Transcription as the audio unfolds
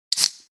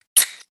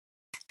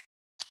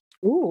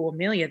Ooh,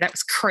 Amelia, that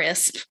was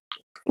crisp.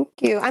 Thank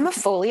you. I'm a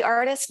Foley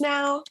artist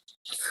now.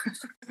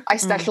 I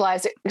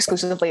specialize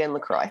exclusively in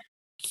LaCroix.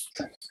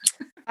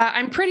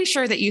 I'm pretty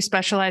sure that you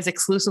specialize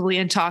exclusively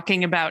in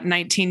talking about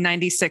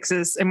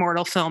 1996's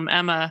immortal film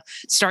Emma,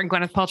 starring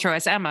Gwyneth Paltrow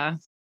as Emma.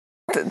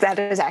 That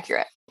is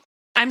accurate.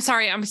 I'm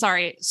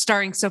sorry.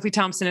 Starring Sophie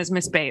Thompson as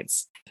Miss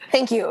Bates.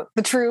 Thank you.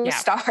 The true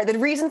star. The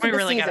reason for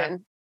the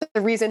season.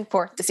 The reason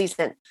for the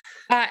season.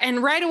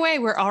 And right away,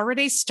 we're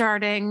already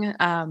starting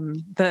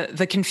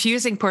the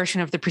confusing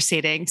portion of the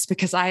proceedings,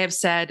 because I have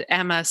said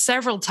Emma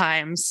several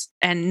times,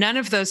 and none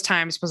of those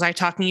times was I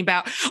talking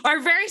about our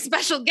very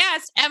special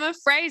guest, Emma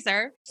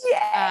Fraser.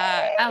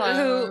 Yay!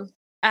 Who,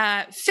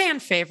 fan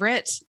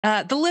favorite.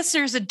 The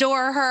listeners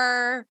adore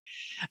her.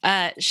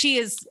 She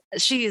is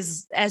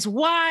as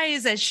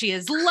wise as she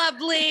is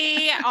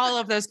lovely, all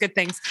of those good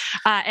things.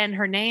 And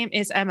her name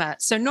is Emma.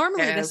 So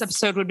normally this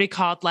episode would be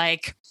called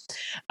like,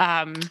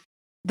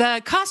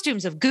 the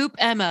costumes of Goop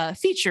Emma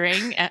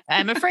featuring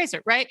Emma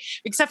Fraser, right?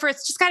 Except for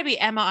it's just got to be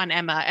Emma on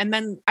Emma. And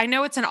then I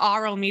know it's an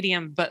oral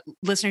medium, but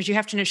listeners, you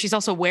have to know she's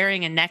also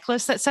wearing a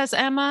necklace that says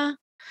Emma.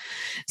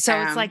 So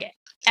it's like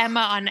Emma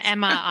on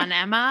Emma on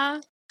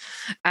Emma.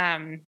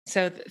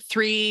 So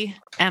 3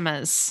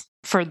 Emmas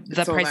for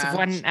the price of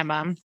 1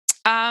 Emma.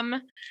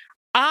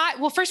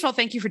 Well, first of all,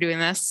 thank you for doing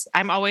this.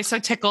 I'm always so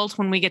tickled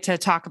when we get to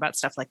talk about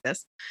stuff like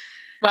this.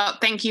 Well,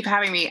 thank you for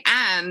having me.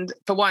 And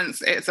for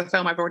once, it's a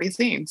film I've already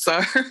seen. So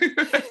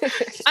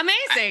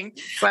amazing.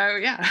 So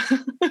yeah.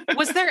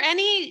 Was there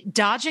any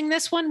dodging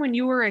this one when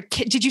you were a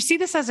kid? Did you see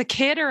this as a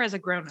kid or as a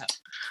grown-up?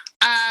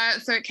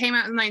 So it came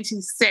out in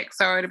 1996.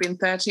 So I would have been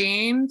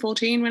 13,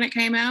 14 when it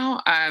came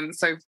out.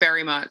 So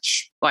very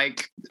much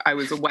like I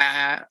was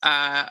aware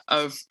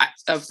of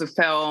the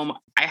film.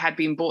 I had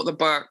been bought the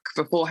book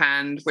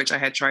beforehand, which I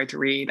had tried to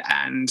read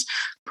and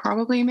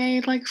probably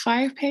made like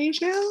 5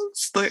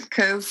 pages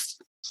because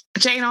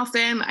Jane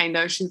Austen, I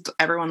know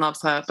everyone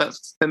loves her, but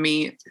for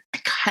me,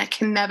 I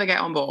can never get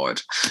on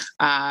board.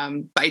 But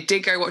I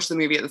did go watch the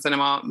movie at the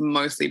cinema,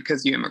 mostly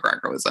because Ewan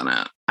McGregor was in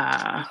it.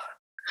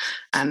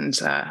 And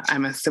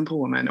I'm a simple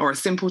woman, or a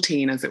simple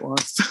teen as it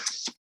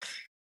was.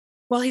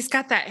 Well, he's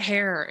got that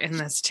hair in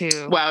this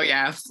too. Well,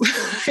 yes.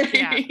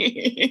 Yeah.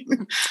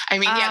 I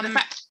mean,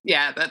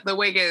 the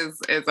wig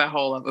is a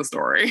whole other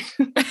story.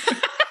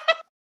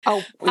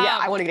 Oh, yeah,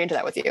 I want to get into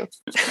that with you.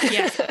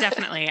 Yes,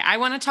 definitely. I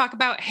want to talk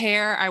about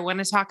hair. I want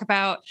to talk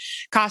about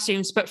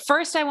costumes. But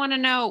first, I want to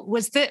know,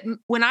 was that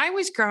when I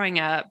was growing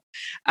up,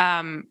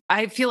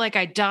 I feel like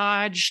I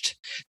dodged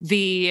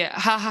the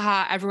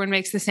everyone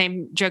makes the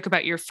same joke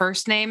about your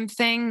first name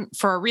thing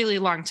for a really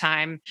long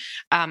time,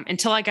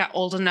 until I got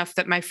old enough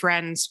that my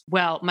friends,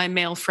 my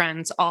male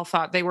friends, all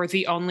thought they were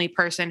the only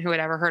person who had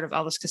ever heard of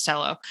Elvis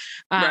Costello.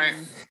 Right.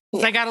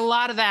 So I got a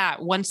lot of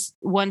that once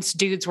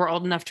dudes were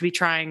old enough to be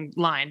trying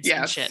lines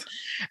and shit.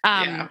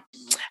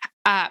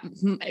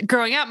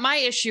 Growing up, my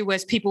issue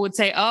was people would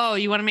say, "Oh,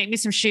 you want to make me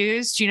some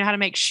shoes? Do you know how to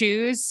make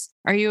shoes?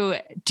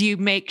 Do you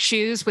make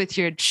shoes with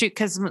your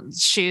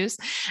shoes?"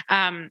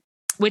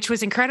 Which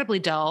was incredibly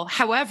dull.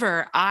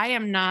 However, I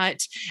am not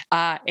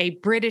a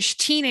British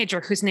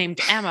teenager who's named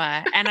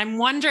Emma, and I'm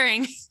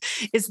wondering,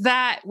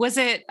 was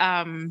it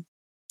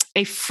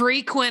a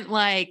frequent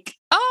like,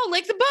 "Oh,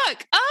 like the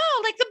book.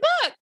 Oh, like the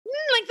book.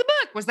 Like the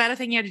book." Was that a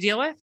thing you had to deal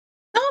with?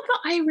 Not that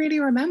I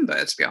really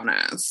remember, to be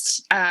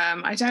honest.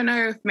 I don't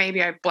know if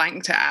maybe I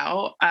blanked it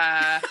out.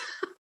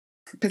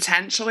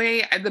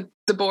 Potentially.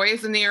 The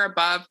boys in the year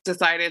above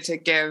decided to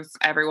give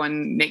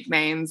everyone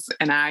nicknames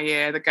in our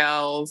year, the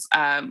girls.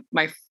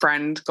 My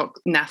friend got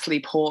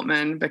Natalie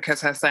Portman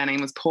because her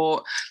surname was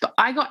Port. But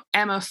I got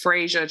Emma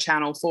Fraser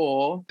Channel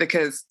 4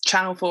 because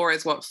Channel 4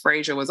 is what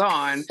Frasier was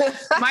on.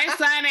 My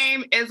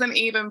surname isn't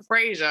even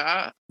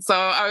Fraser. So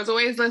I was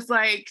always just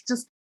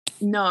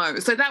no.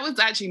 So that was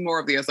actually more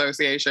of the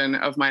association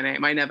of my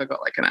name. I never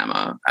got like an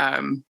Emma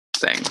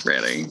thing,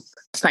 really.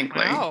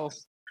 Thankfully. Oh.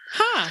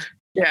 Huh.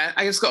 Yeah,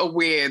 I just got a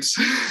weird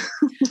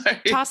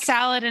tossed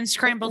salad and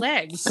scrambled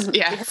eggs.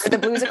 Yeah, the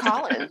Blues of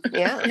Colin.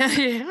 Yeah,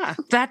 yeah.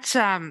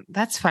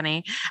 That's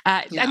funny.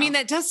 I mean,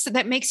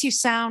 that makes you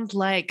sound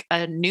like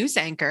a news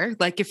anchor.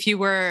 Like if you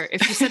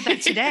said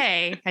that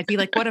today, I'd be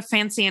like, what a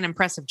fancy and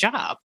impressive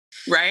job.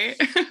 Right.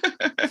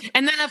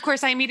 And then, of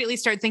course, I immediately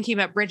start thinking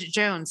about Bridget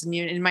Jones, and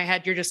in my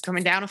head, you're just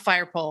coming down a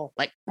fire pole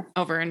like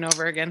over and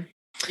over again.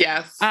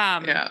 Yes.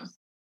 Yeah.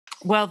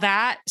 Well,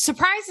 that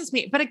surprises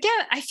me, but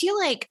again, I feel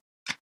like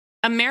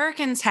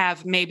Americans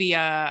have maybe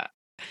an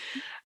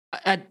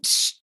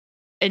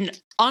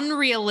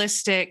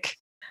unrealistic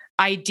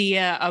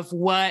idea of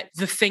what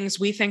the things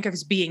we think of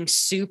as being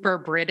super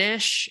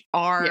British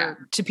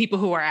are to people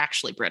who are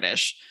actually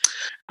British.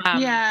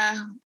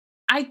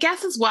 I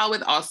guess as well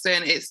with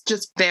Austen, it's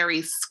just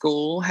very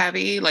school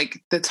heavy. Like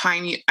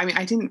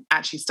I didn't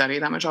actually study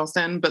that much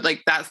Austen, but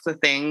like that's the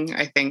thing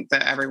I think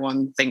that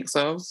everyone thinks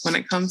of when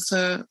it comes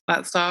to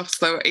that stuff.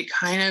 So it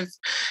kind of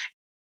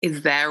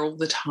is there all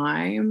the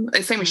time.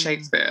 It's same with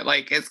Shakespeare.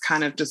 Like it's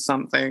kind of just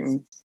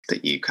something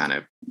that you kind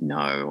of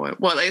know.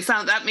 Well,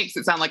 that makes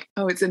it sound like,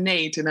 oh, it's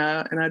innate in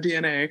our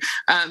DNA.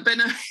 But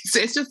no,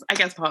 it's just, I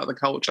guess, part of the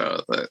culture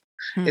that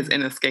is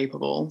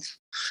inescapable,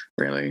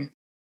 really.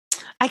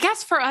 I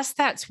guess for us,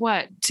 that's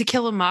what, To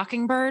Kill a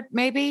Mockingbird,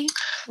 maybe?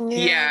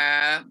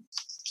 Yeah.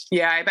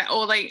 I bet.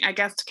 Or like, I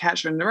guess To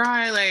Catch You in the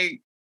Rye,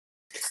 like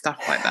stuff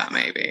like that,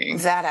 maybe.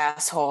 That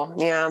asshole.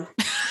 Yeah.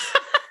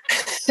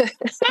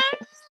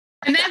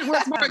 And then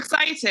what's more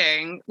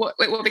exciting, what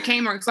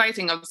became more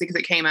exciting, obviously,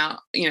 because it came out,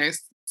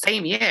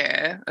 same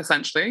year,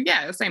 essentially.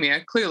 Yeah, same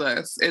year,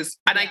 Clueless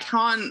and I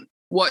can't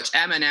watch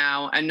Emma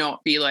now and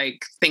not be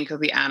like, think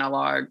of the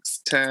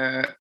analogs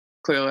to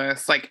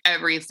Clueless. Like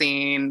every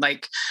scene,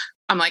 like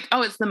I'm like,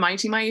 oh, it's the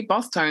Mighty Mighty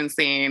Boss Tone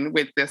scene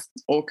with this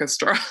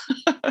orchestra.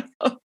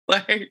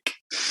 Like,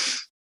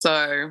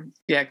 so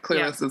yeah,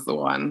 Clueless is the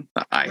one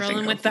that I think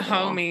Rolling with the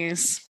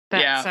homies.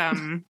 That's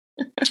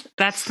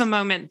that's the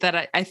moment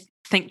that I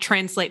think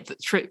translates.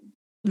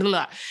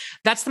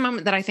 That's the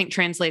moment that I think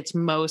translates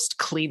most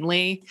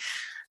cleanly.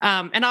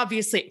 And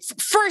obviously,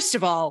 first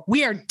of all,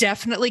 we are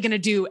definitely going to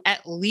do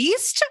at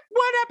least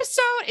one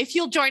episode. If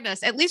you'll join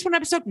us, at least one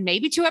episode,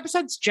 maybe 2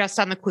 episodes, just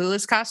on the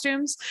Clueless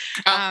costumes.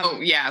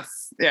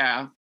 Yes,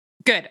 yeah.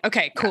 Good.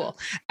 Okay. Cool.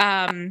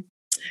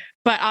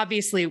 But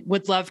obviously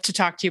would love to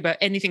talk to you about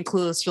anything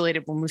Clueless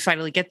related when we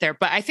finally get there.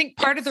 But I think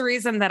part of the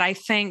reason that I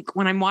think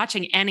when I'm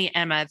watching any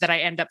Emma that I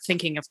end up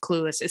thinking of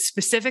Clueless is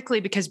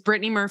specifically because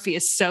Brittany Murphy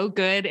is so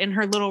good in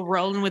her little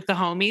rolling with the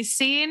homies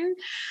scene.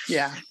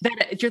 Yeah.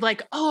 That you're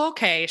like, oh,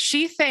 okay.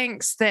 She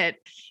thinks that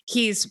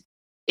he's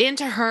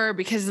into her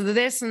because of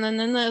this and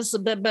then this,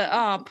 but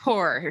oh,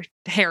 poor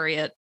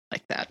Harriet,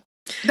 like that.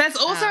 There's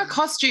also a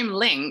costume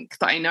link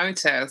that I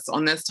noticed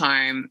on this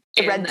time.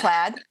 The red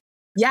plaid.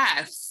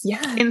 Yes.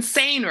 Yeah.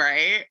 Insane,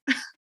 right?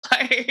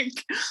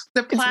 Like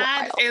the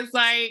plaid is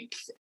like,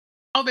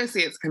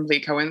 obviously it's a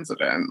complete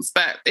coincidence,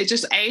 but it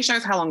just A,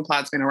 shows how long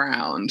plaid's been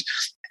around,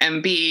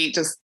 and B,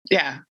 just,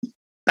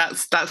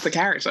 that's the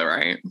character,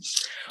 right?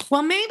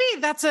 Well, maybe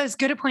that's as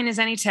good a point as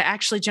any to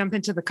actually jump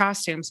into the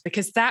costumes,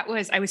 because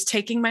I was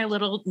taking my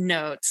little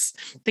notes,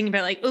 thinking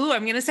about like, ooh,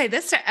 I'm going to say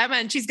this to Emma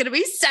and she's going to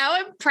be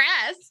so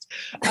impressed.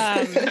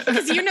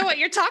 Because you know what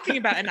you're talking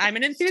about and I'm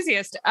an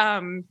enthusiast.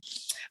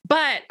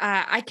 But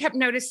I kept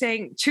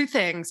noticing 2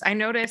 things. I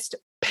noticed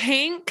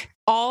pink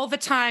all the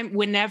time,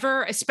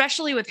 whenever,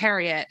 especially with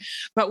Harriet,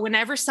 but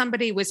whenever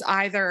somebody was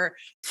either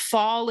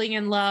falling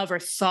in love or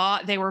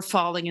thought they were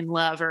falling in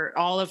love or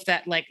all of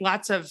that, like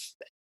lots of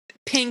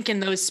pink in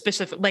those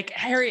specific, like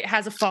Harriet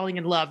has a falling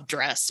in love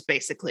dress,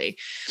 basically.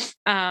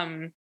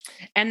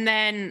 And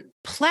then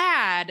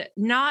plaid,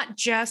 not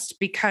just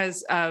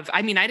because of,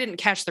 I mean, I didn't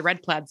catch the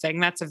red plaid thing.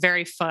 That's a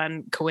very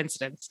fun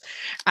coincidence.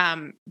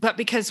 But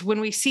because when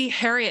we see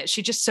Harriet,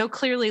 she just so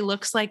clearly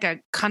looks like a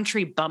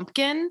country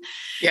bumpkin.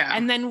 Yeah.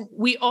 And then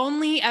we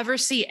only ever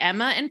see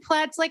Emma in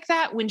plaids like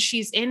that when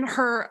she's in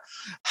her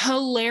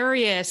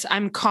hilarious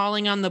I'm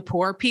calling on the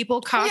poor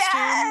people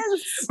costume,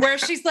 where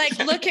she's like,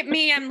 look at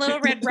me, I'm Little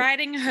Red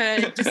Riding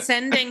Hood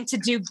descending to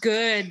do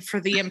good for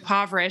the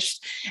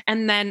impoverished.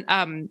 And then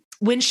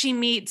when she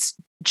meets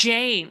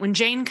Jane, when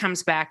Jane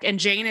comes back, and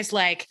Jane is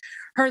like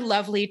her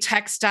lovely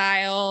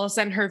textiles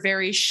and her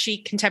very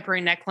chic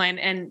contemporary neckline,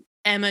 and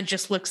Emma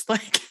just looks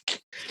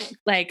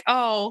like,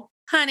 oh,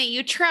 honey,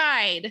 you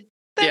tried.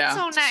 That's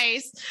so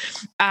nice.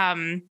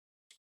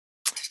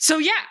 So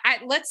yeah,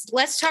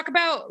 let's talk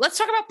about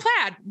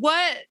plaid.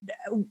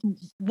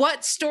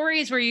 What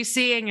stories were you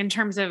seeing in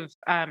terms of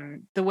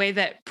the way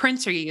that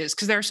prints are used?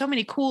 Because there are so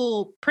many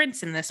cool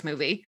prints in this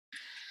movie.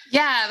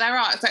 Yeah, there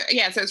are. So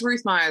it's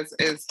Ruth Myers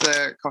is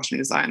the costume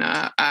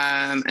designer,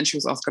 and she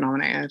was Oscar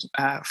nominated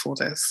for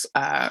this,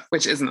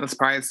 which isn't a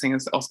surprise, seeing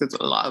as Oscars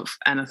love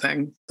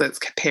anything that's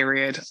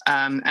period.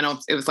 And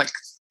it was like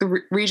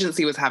the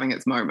Regency was having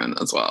its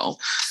moment as well,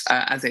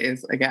 as it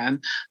is again.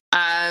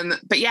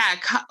 But yeah,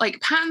 like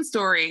Pan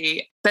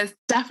Story, there's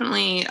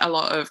definitely a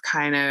lot of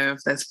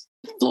there's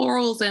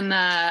florals in there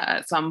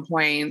at some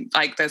point.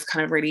 Like there's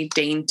kind of really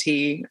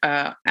dainty,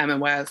 Emma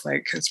wears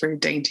like it's really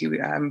dainty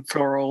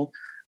floral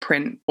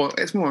print, or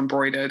it's more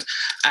embroidered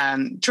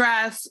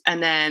dress,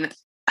 and then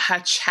her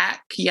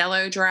check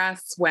yellow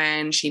dress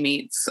when she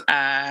meets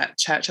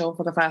Churchill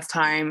for the first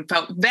time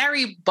felt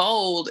very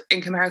bold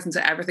in comparison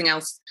to everything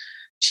else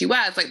she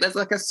wears. Like there's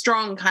like a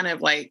strong kind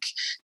of like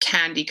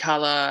candy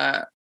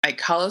color, like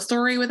color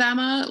story with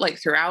Emma like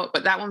throughout,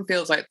 but that one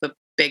feels like the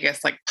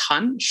biggest like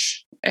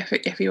punch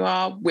if you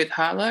are with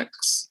her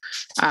looks,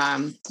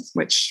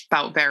 which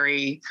felt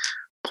very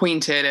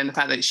pointed in the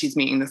fact that she's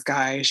meeting this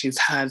guy she's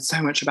heard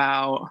so much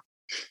about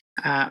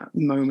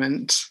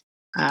moment.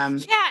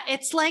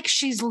 It's like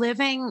she's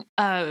living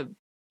a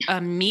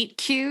meet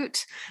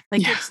cute.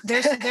 Like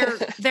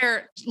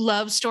their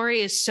love story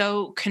is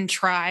so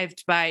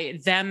contrived by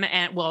them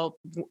and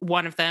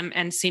one of them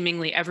and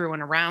seemingly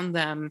everyone around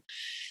them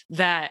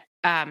that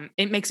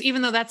it makes,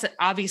 even though that's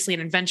obviously an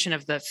invention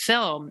of the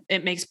film,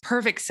 it makes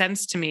perfect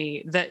sense to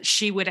me that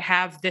she would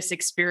have this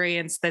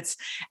experience that's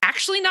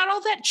actually not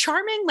all that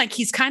charming. Like,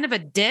 he's kind of a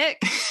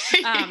dick,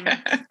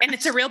 and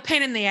it's a real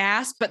pain in the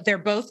ass, but they're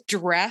both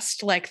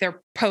dressed like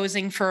they're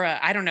posing for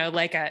I don't know,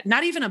 like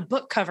not even a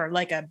book cover,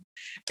 like a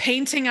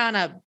painting on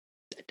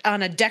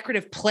a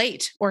decorative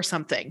plate or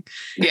something.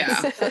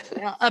 Yeah.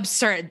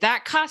 Absurd.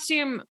 That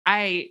costume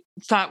I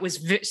thought was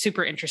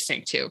super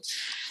interesting too.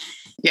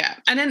 Yeah.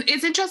 And then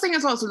it's interesting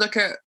as well to look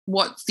at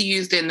what's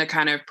used in the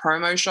kind of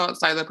promo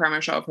shots. So the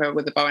promo shot of her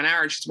with the bow and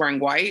arrow, she's wearing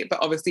white, but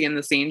obviously in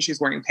the scene she's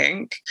wearing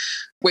pink,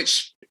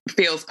 which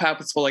feels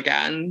purposeful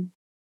again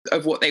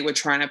of what they were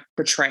trying to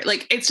portray.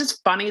 Like, it's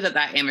just funny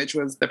that image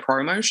was the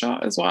promo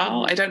shot as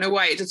well. I don't know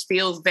why. It just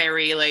feels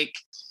very like,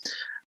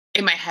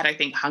 in my head, I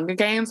think Hunger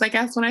Games, I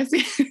guess, when I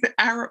see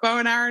bow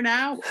and arrow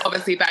now.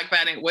 Obviously, back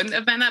then it wouldn't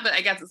have been that, but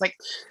I guess it's like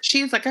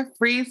she's like a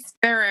free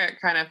spirit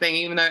kind of thing,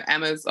 even though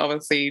Emma's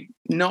obviously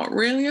not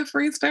really a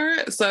free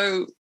spirit.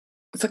 So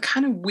it's a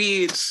kind of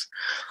weird,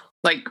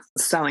 like,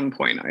 selling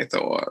point, I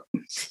thought.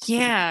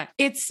 Yeah,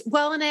 it's,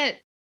 well, and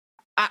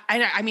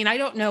I mean, I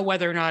don't know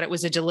whether or not it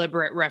was a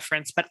deliberate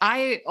reference, but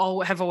I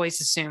have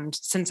always assumed,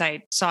 since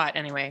I saw it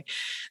anyway,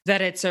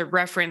 that it's a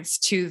reference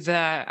to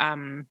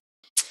the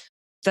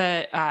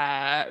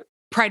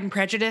Pride and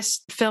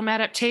Prejudice film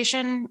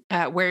adaptation,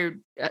 where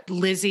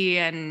Lizzie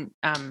and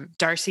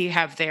Darcy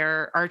have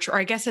their archer. Or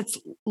I guess it's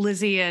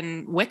Lizzie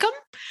and Wickham.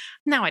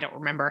 Now I don't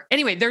remember.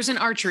 Anyway, there's an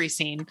archery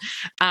scene.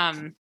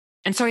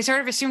 And so I sort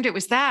of assumed it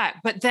was that.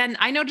 But then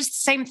I noticed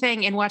the same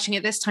thing in watching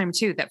it this time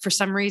too, that for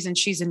some reason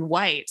she's in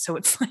white. So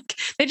it's like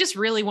they just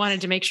really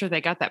wanted to make sure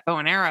they got that bow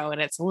and arrow. And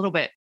it's a little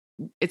bit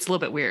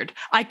weird.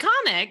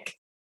 Iconic,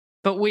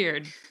 but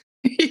weird.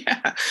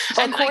 Yeah.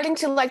 According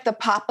to like the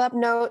pop-up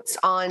notes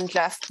on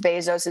Jeff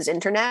Bezos's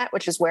internet,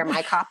 which is where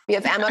my copy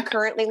of Emma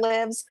currently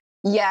lives,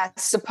 yes,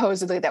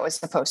 supposedly that was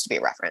supposed to be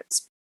a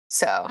reference.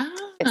 So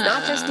it's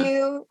not just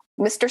you.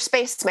 Mr.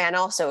 Spaceman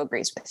also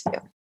agrees with you.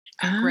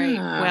 Great.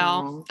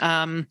 Well,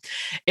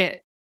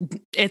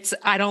 it's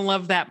I don't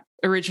love that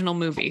original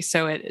movie.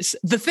 So it is,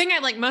 the thing I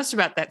like most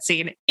about that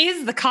scene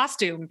is the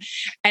costume,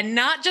 and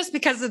not just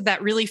because of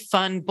that really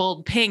fun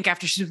bold pink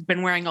after she's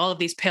been wearing all of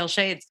these pale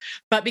shades,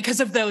 but because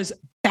of those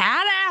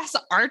badass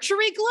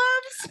archery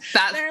gloves.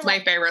 That's my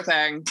favorite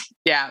thing.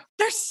 Yeah.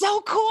 They're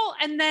so cool.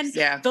 And then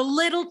the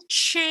little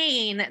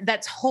chain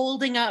that's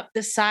holding up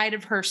the side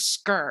of her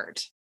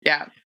skirt.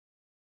 Yeah.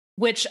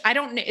 Which I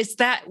don't know,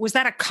 was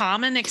that a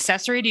common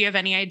accessory? Do you have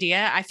any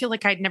idea? I feel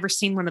like I'd never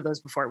seen one of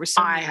those before. It was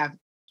so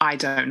I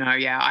don't know.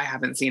 Yeah, I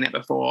haven't seen it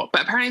before.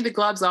 But apparently the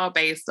gloves are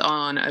based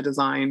on a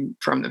design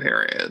from the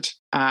period.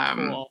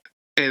 Cool.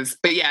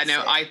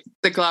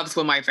 The gloves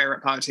were my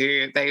favorite part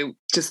too. They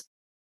just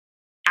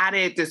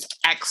added this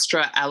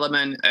extra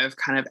element of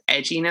kind of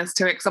edginess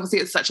to it. Because obviously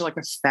it's such a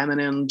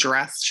feminine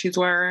dress she's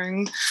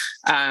wearing,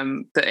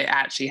 that it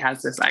actually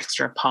has this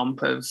extra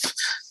pump of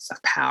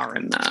power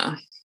in there.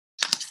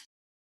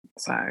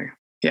 So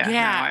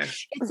yeah.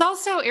 It's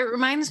also, it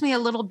reminds me a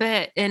little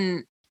bit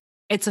in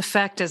its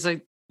effect as a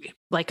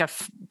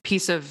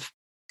piece of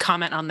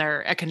comment on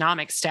their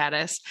economic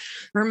status,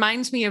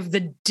 reminds me of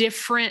there's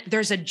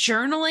a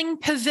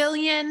journaling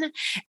pavilion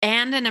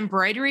and an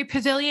embroidery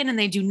pavilion, and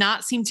they do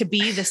not seem to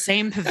be the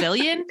same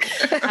pavilion.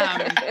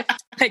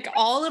 Like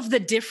all of the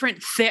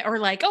different or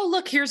like, oh,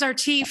 look, here's our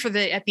tea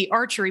at the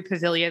archery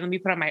pavilion. Let me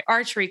put on my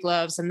archery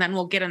gloves, and then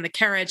we'll get in the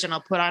carriage and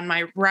I'll put on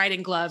my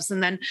riding gloves,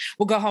 and then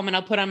we'll go home and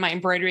I'll put on my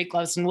embroidery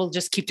gloves, and we'll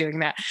just keep doing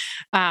that.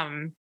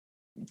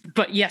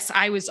 But yes,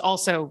 I was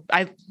also,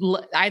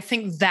 I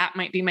think that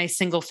might be my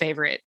single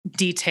favorite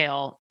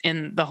detail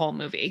in the whole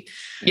movie.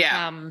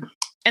 Yeah.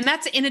 And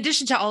that's in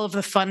addition to all of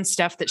the fun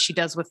stuff that she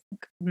does with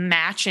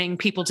matching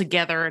people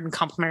together in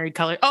complementary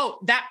color. Oh,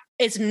 that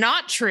is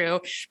not true,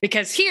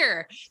 because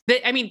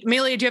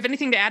Amelia, do you have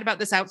anything to add about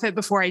this outfit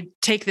before I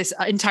take this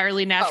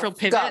entirely natural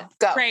pivot?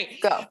 Go.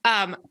 Great. Go.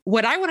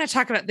 What I want to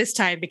talk about this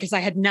time, because I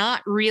had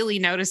not really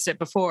noticed it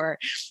before,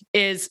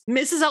 is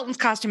Mrs. Elton's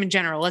costume in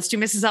general. Let's do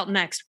Mrs. Elton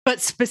next, but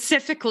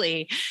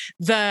specifically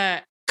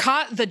the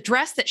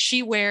dress that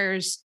she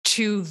wears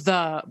to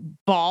the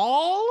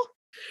ball,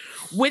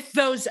 with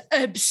those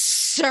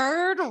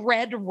absurd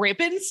red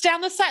ribbons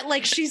down the side,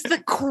 like she's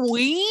the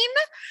queen.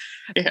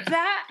 Yeah.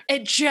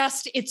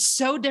 It's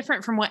so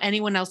different from what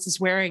anyone else is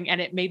wearing,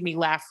 and it made me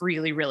laugh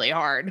really, really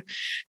hard.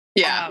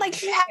 Yeah.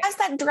 She has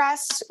that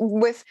dress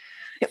with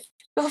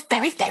a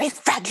very, very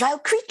fragile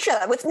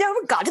creature with no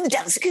regard to the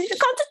delicacy of the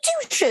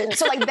Constitution.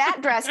 So that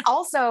dress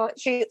also,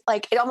 she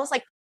it almost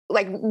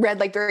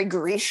read very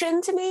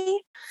Grecian to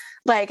me.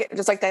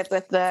 Just like that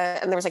with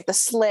and there was the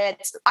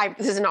slit.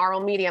 This is an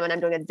oral medium and I'm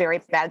doing a very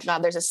bad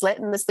job. There's a slit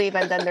in the sleeve,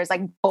 and then there's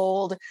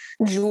bold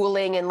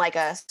jeweling and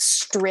a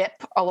strip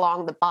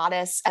along the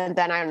bodice. And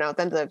then I don't know,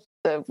 then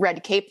the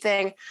red cape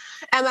thing.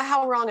 Emma,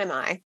 how wrong am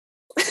I?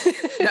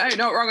 No,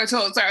 not wrong at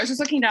all. Sorry, I was just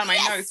looking down my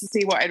notes to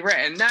see what I'd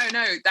written. No,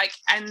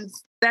 and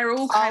they're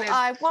all kind of... All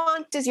I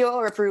want is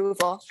your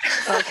approval.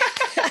 Okay.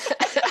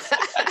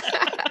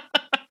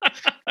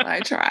 I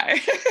try.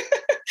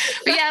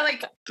 But yeah,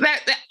 like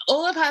that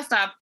all of her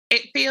stuff,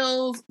 it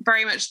feels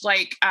very much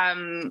like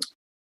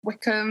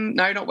Wickham.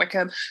 No, not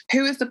Wickham.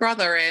 Who is the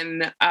brother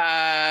in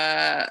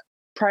Pride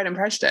and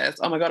Prejudice?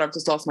 Oh my God, I've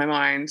just lost my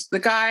mind. The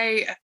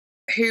guy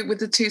who with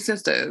the two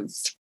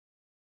sisters.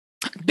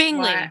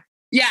 Bingley. What?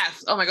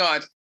 Yes. Oh my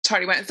God.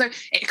 Totally went. So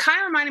it kind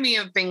of reminded me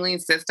of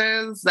Bingley's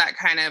sisters, that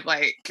kind of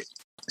like,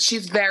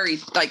 she's very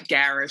like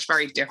garish,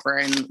 very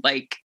different.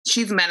 Like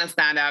she's meant to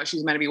stand out.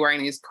 She's meant to be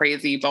wearing these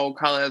crazy bold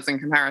colors in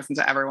comparison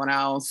to everyone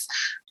else.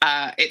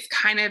 It's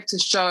kind of to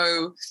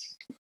show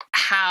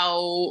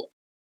how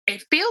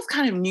it feels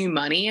kind of new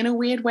money in a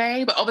weird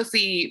way, but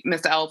obviously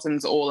Mr.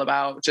 Elton's all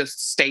about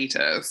just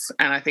status.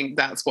 And I think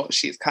that's what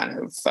she's kind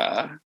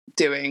of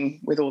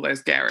doing with all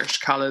those garish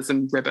colors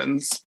and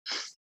ribbons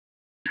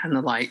and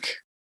the like.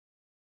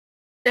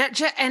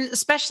 And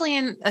especially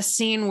in a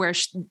scene where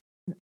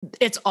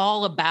it's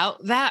all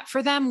about that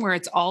for them, where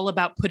it's all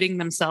about putting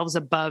themselves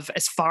above,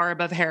 as far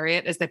above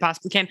Harriet as they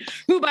possibly can,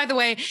 who, by the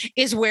way,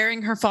 is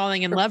wearing her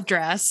falling in love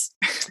dress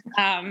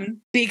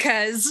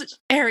because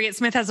Harriet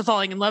Smith has a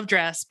falling in love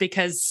dress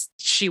because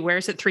she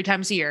wears it 3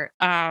 times a year.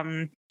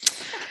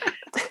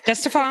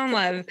 Just to fall in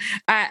love.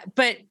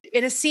 But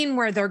in a scene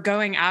where they're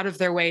going out of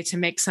their way to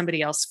make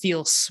somebody else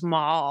feel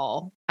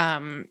small,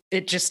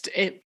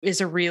 it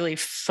is a really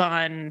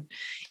fun,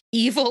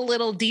 evil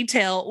little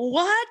detail.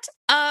 What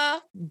a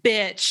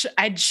bitch.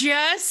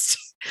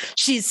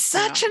 She's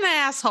such an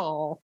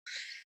asshole.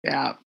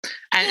 Yeah.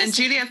 And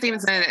Juliet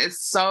Stevenson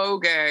is so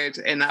good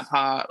in that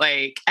part.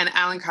 Like, and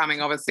Alan Cumming,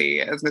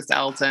 obviously, as Mr.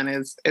 Elton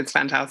is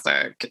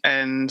fantastic.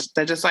 And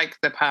they're just like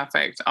the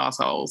perfect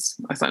assholes,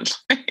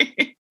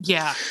 essentially.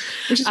 Yeah.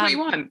 Which is what you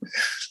want.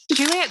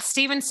 Juliet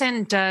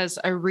Stevenson does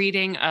a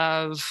reading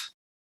of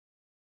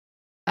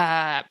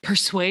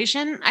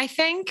Persuasion, I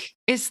think,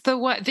 is the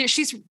what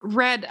she's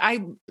read.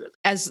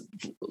 As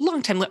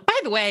long time. By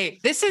the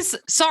way,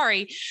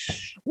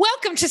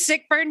 welcome to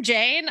Sick Burn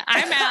Jane.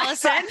 I'm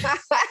Allison.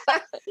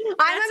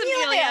 I'm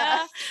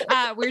Amelia.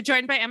 We're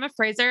joined by Emma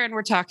Fraser, and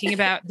we're talking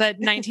about the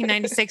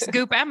 1996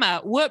 Goop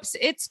Emma. Whoops,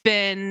 it's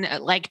been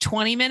like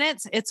 20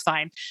 minutes. It's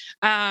fine.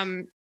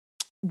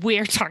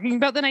 We're talking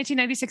about the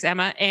 1996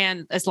 Emma,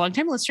 and as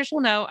longtime listeners will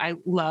know, I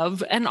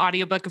love an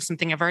audiobook of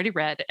something I've already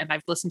read, and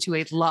I've listened to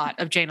a lot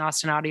of Jane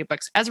Austen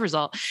audiobooks as a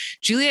result.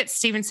 Juliet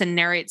Stevenson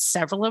narrates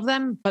several of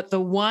them, but the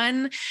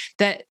one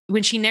that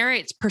when she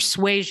narrates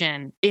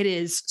Persuasion, it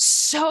is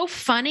so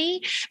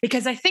funny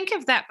because I think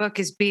of that book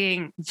as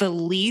being the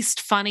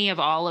least funny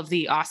of all of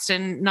the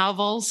Austen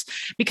novels,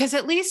 because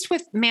at least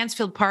with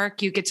Mansfield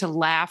Park, you get to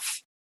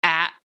laugh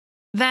at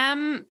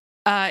them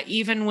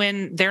even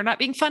when they're not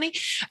being funny.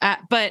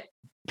 But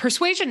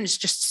Persuasion is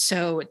just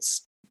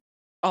it's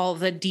all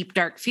the deep,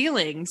 dark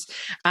feelings.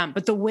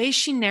 But the way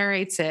she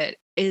narrates it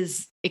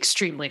is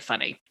extremely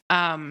funny.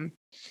 And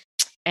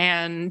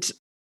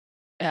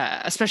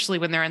especially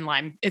when they're in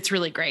line, it's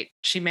really great.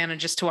 She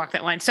manages to walk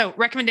that line. So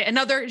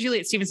another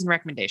Juliet Stevenson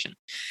recommendation.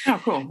 Oh,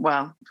 cool.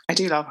 Well, I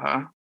do love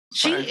her.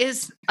 She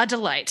is a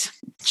delight.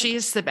 She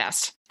is the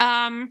best.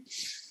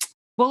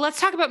 Well,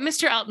 let's talk about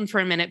Mr. Elton for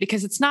a minute,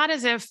 because it's not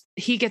as if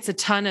he gets a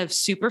ton of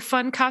super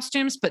fun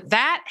costumes, but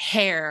that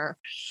hair.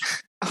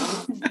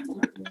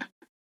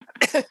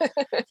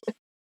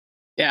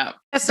 Yeah.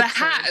 That's the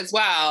hat as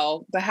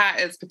well. The hat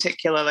is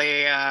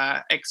particularly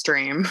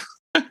extreme.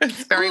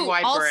 It's very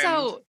wide brimmed.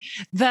 Also,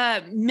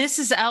 the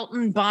Mrs.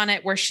 Elton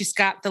bonnet where she's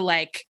got the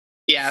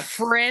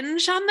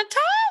fringe on the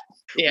top.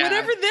 Yeah.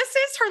 Whatever this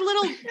is, her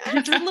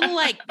little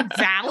like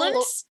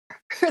valance.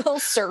 Her little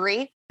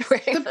Surrey.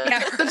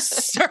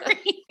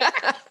 Sorry.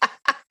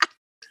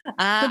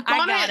 I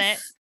got it.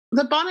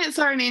 The bonnets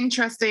are an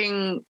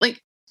interesting,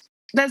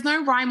 there's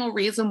no rhyme or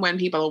reason when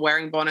people are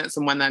wearing bonnets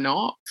and when they're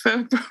not,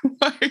 from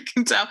what I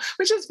can tell,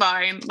 which is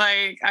fine.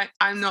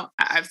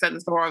 I've said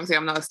this before, obviously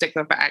I'm not a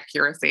stickler for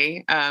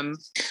accuracy.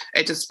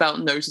 It just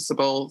felt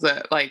noticeable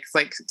that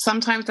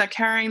sometimes they're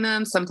carrying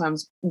them,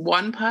 sometimes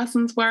one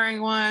person's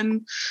wearing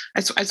one.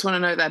 I just want to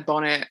know their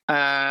bonnet,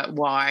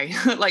 why,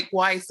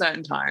 why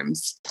certain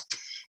times.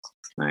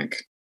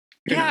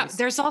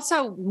 There's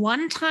also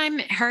one time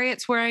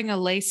Harriet's wearing a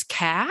lace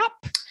cap.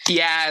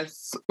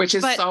 Yes, which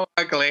is so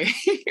ugly.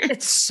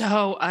 It's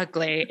so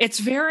ugly. It's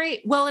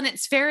very and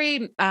it's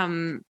very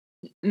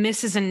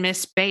Mrs. and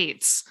Miss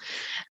Bates,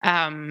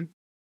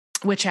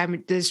 which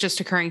is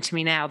just occurring to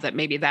me now that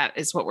maybe that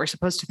is what we're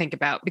supposed to think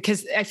about,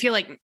 because I feel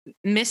like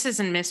Mrs.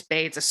 and Miss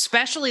Bates,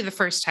 especially the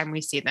first time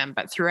we see them,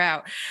 but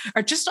throughout,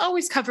 are just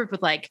always covered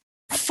with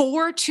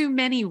 4 too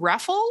many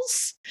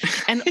ruffles,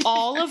 and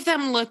all of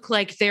them look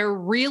like they're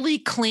really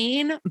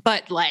clean,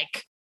 but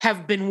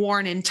have been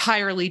worn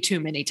entirely too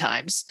many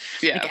times.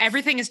 Yeah.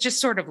 Everything is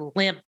just sort of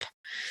limp.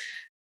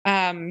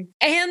 And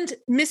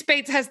Miss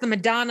Bates has the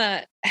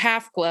Madonna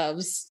half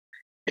gloves.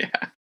 Yeah.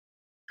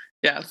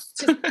 Yes.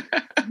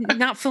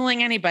 Not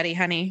fooling anybody,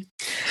 honey.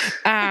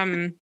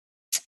 That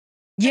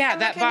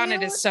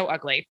bonnet is so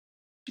ugly.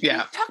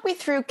 Yeah. Talk me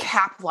through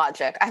cap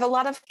logic. I have a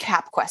lot of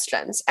cap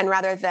questions. And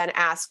rather than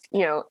ask,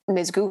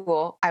 Ms.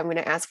 Google, I'm going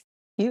to ask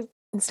you.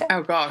 instead.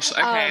 Oh gosh.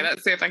 Okay,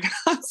 let's see if I can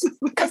answer.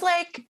 Because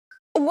like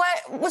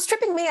what was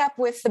tripping me up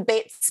with the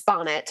Bates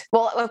bonnet,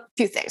 well, a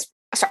few things.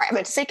 Sorry, I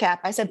meant to say cap.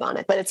 I said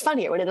bonnet, but it's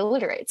funnier when it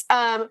alliterates.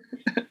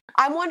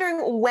 I'm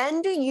wondering,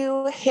 when do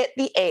you hit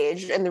the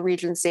age in the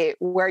Regency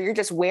where you're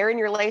just wearing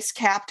your lace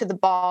cap to the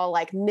ball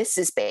like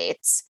Mrs.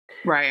 Bates?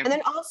 Right. And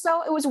then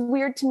also, it was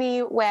weird to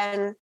me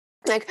when,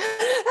 like,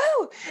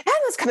 oh,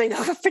 Emma's coming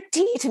over for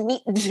tea to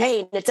meet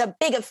Jane. It's a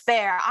big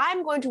affair.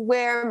 I'm going to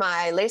wear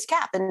my lace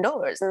cap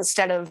indoors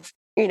instead of,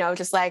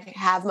 just like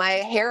have my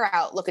hair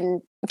out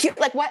looking cute.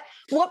 Like, what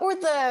were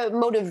the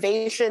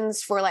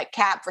motivations for like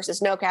cap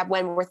versus no cap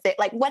when we're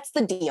like, what's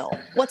the deal?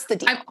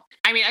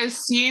 I mean, I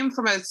assume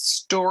from a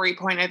story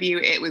point of view,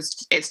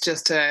 it's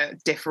just to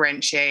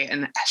differentiate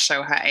and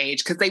show her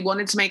age, because they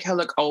wanted to make her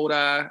look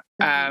older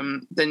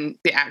than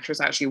the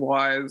actress actually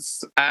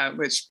was,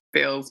 which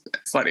feels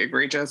slightly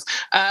egregious.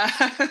 So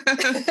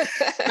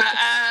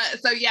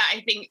yeah,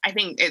 I think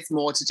it's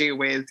more to do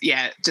with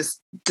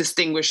just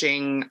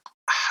distinguishing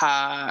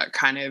her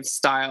kind of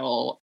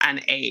style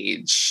and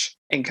age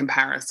in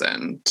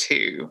comparison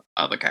to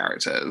other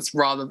characters,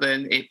 rather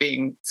than it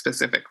being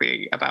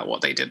specifically about what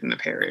they did in the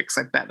period, because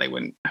I bet they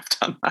wouldn't have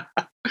done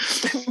that.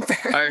 So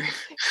I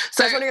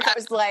was wondering if that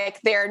was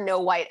like their no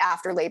white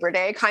after Labor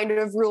Day kind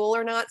of rule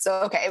or not.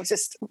 So okay, it was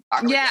just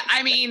yeah.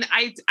 I mean,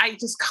 I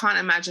just can't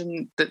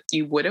imagine that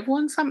you would have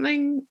won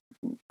something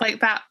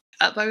like that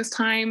at those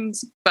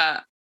times.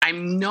 But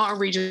I'm not a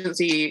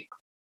Regency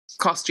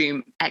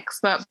costume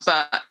expert,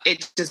 but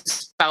it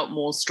just felt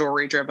more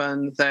story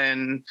driven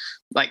than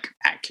like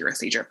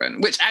accuracy driven,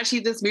 which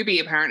actually this movie,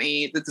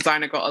 apparently the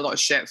designer got a lot of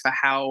shit for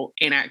how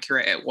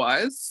inaccurate it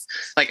was.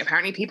 Like,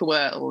 apparently people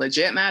were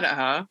legit mad at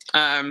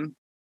her,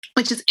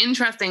 which is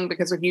interesting,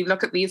 because if you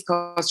look at these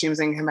costumes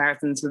in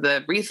comparison to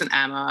the recent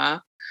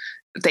Emma,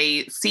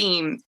 they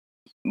seem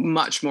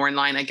much more in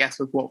line, I guess,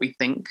 with what we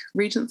think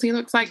Regency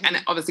looks like.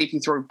 And obviously if you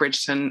throw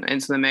Bridgerton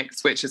into the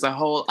mix, which is a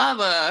whole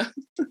other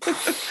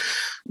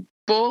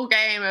ball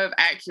game of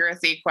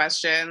accuracy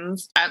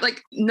questions,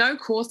 like no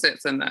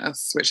corsets in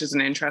this, which is an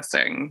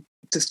interesting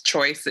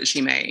choice that she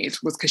made,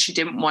 was because she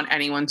didn't want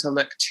anyone to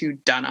look too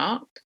done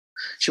up.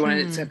 She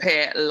wanted it to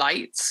appear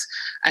light,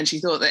 and she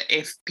thought that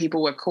if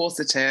people were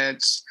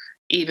corseted,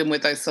 even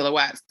with those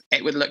silhouettes,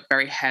 it would look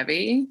very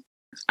heavy.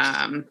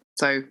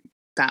 So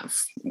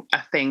that's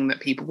a thing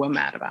that people were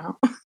mad about.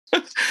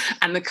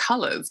 And the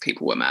colors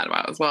people were mad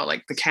about as well,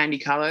 like the candy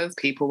colors.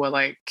 People were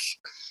like,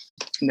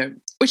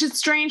 which is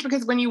strange,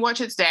 because when you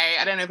watch it today,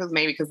 I don't know if it was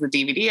maybe because the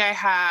DVD I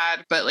had,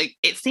 but like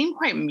it seemed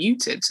quite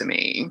muted to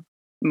me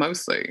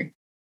mostly.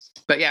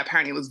 But yeah,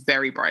 apparently it was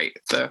very bright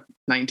for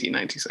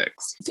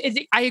 1996.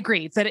 I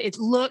agree that it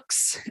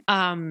looks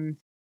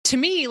to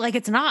me like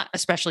it's not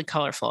especially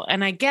colorful.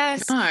 And I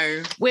guess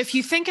if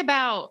you think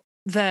about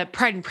the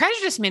Pride and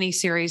Prejudice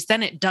miniseries,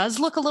 then it does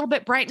look a little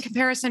bit bright in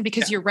comparison,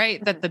 because you're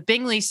right that the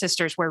Bingley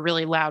sisters wear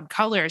really loud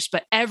colors,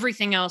 but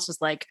everything else is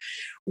like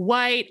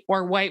white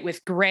or white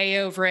with gray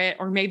over it,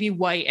 or maybe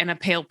white and a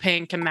pale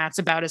pink. And that's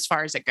about as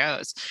far as it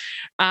goes.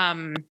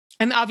 And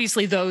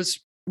obviously those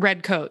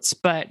red coats,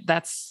 but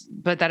that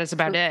is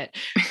about it.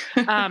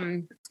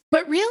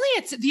 But really,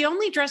 it's the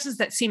only dresses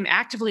that seem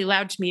actively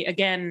loud to me,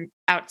 again,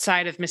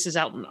 outside of Mrs.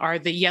 Elton, are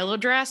the yellow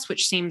dress,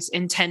 which seems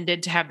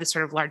intended to have this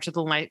sort of larger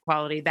than life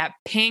quality, that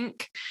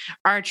pink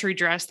archery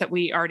dress that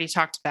we already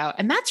talked about.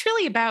 And that's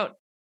really about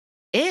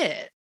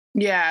it.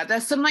 Yeah,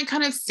 there's some like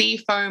kind of sea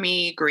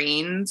foamy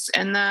greens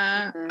in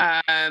there,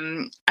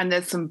 and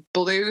there's some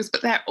blues,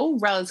 but they're all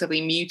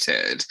relatively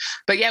muted.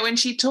 But yeah, when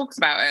she talks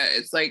about it,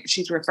 it's like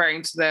she's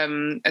referring to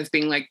them as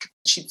being like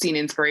she'd seen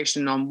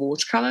inspiration on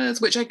watercolors,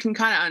 which I can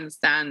kind of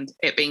understand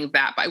it being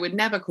that, but I would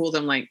never call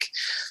them like,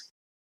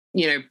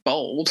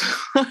 bold.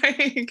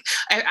 Like,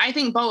 I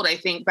think bold. I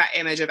think that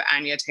image of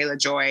Anya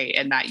Taylor-Joy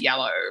in that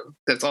yellow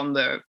that's on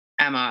the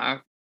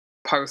Emma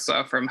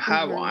poster from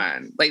her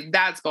one, like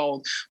that's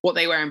bold. What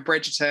they wear in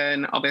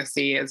Bridgerton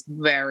obviously is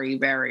very,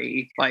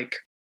 very like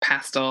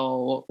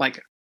pastel,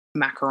 like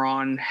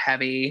macaron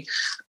heavy.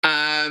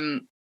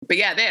 But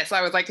yeah, this,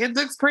 I was like, it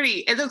looks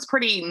pretty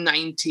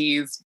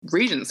 90s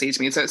Regency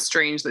to me. So it's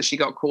strange that she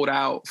got called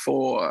out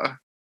for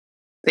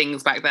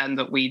things back then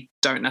that we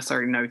don't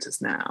necessarily notice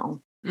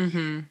now.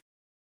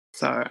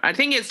 So I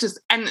think it's just,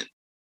 and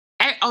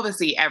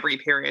obviously every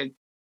period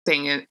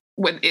thing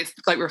when it's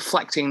like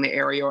reflecting the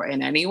era you're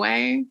in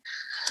anyway.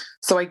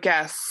 So I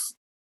guess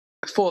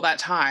for that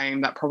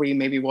time, that probably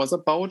maybe was a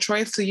bold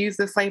choice to use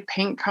this like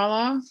pink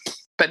color.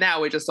 But now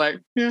we're just like,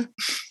 yeah,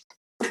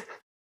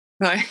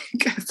 like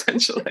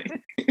essentially.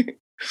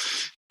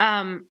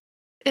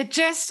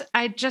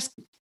 I just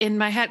in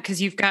my head,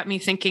 because you've got me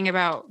thinking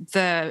about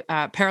the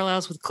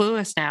parallels with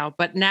Clueless now,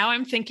 but now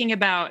I'm thinking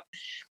about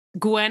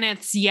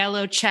Gwyneth's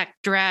yellow check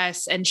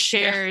dress and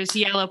Cher's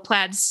yellow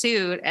plaid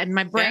suit, and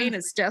my brain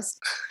is just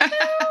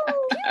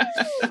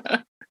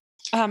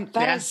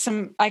that is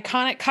some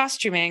iconic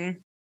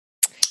costuming.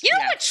 You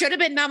know what should have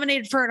been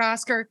nominated for an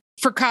Oscar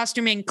for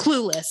costuming?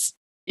 Clueless.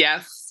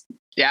 Yes.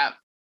 Yeah.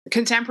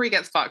 Contemporary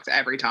gets fucked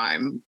every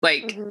time.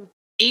 Like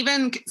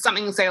even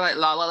something say like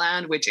La La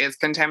Land, which is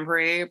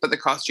contemporary, but the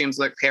costumes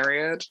look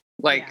period,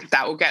 like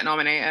that will get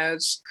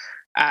nominated.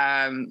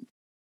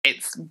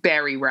 It's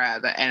very rare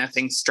that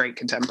anything straight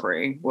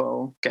contemporary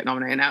will get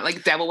nominated. Now,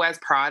 like Devil Wears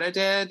Prada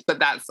did, but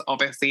that's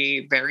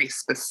obviously very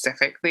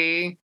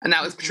specifically, and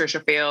that was Patricia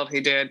Field who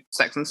did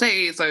Sex and the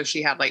City, so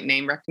she had like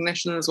name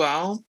recognition as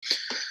well.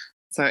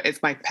 So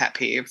it's my pet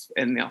peeve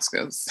in the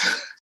Oscars,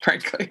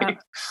 frankly.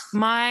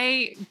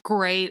 My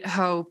great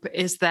hope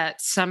is that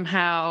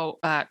somehow,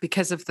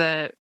 because of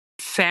the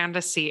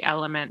fantasy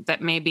element,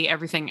 that maybe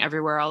Everything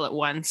Everywhere All at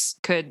Once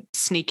could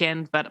sneak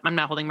in, but I'm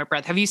not holding my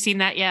breath. Have you seen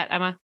that yet,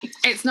 Emma?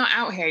 It's not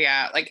out here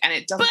yet, like, and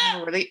it doesn't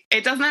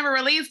have a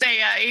release date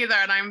yet either,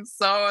 and I'm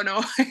so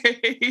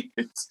annoyed.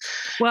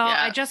 Well,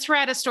 I just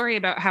read a story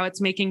about how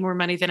it's making more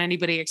money than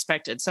anybody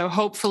expected, so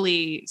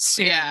hopefully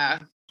soon. Yeah,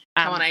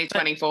 come on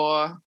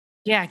A24.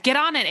 Yeah, get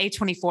on it,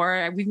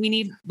 A24. We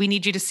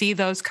need you to see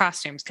those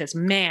costumes because,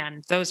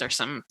 man, those are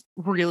some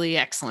really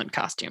excellent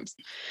costumes.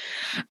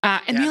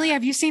 Amelia,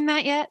 have you seen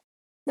that yet?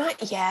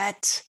 Not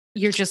yet.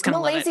 You're just going to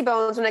love it. I'm a lazy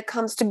bones when it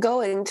comes to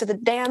going to the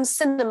damn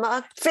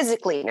cinema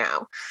physically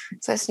now.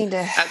 So I just need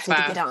to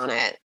get on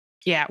it.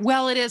 Yeah,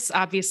 well, it is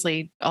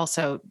obviously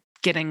also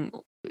getting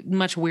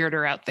much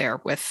weirder out there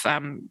with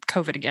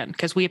COVID again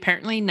because we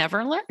apparently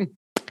never learn.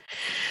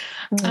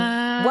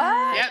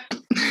 What?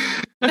 Yep.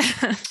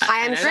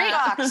 I am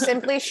shocked,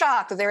 simply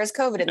shocked that there is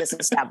COVID in this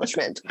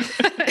establishment.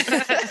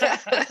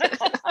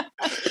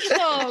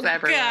 Oh,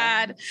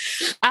 God.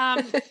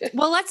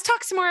 Well, let's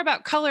talk some more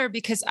about color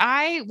because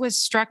I was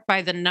struck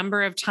by the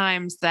number of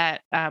times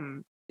that,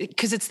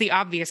 because it's the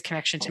obvious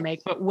connection to make,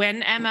 but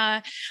when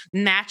Emma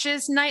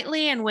matches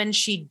Knightley and when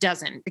she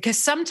doesn't,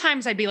 because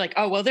sometimes I'd be like,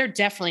 oh, well, they're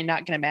definitely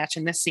not going to match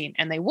in this scene.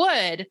 And they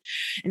would.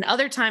 And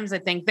other times I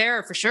think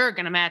they're for sure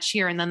going to match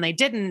here. And then they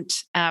didn't.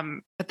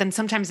 But then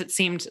sometimes it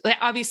seemed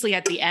obviously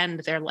at the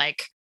end, they're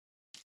like,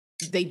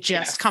 they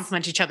just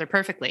complement each other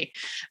perfectly.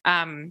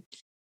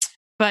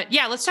 But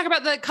yeah, let's talk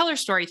about the color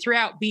story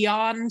throughout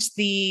beyond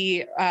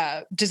the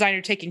designer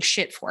taking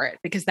shit for it,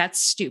 because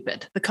that's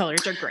stupid. The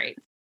colors are great.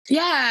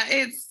 Yeah,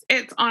 it's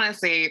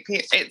honestly,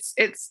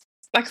 it's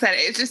like I said,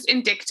 it's just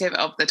indicative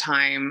of the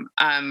time.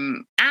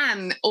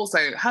 And also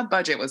her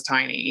budget was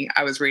tiny.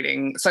 I was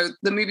reading. So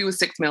the movie was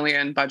 $6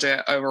 million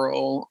budget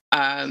overall,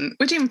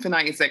 which even for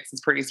 96 is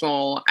pretty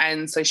small.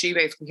 And so she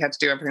basically had to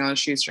do everything on a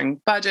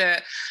shoestring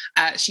budget.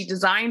 She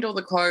designed all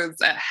the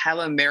clothes at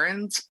Helen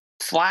Mirren's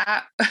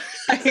flat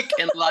like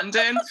in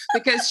London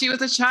because she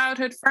was a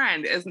childhood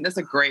friend. Isn't this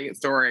a great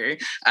story?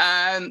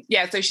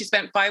 So she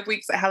spent 5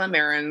 weeks at Helen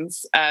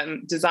Mirren's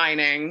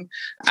designing.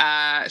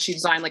 She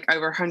designed like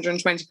over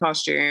 120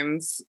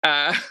 costumes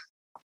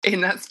in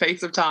that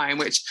space of time,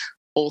 which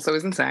also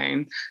is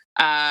insane.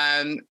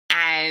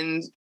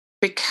 And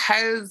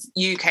because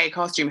UK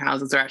costume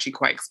houses are actually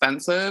quite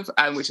expensive,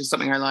 which is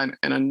something I learned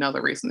in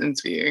another recent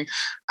interview,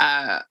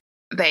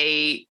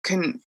 they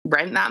couldn't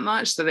rent that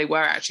much. So it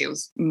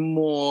was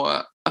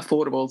more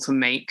affordable to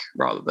make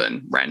rather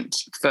than rent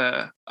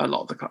for a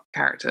lot of the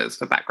characters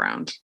for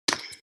background.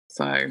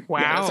 So,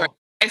 wow. Yeah,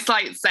 a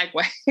slight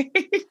segue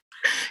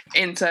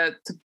into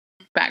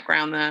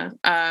background there.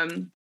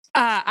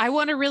 I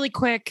want to really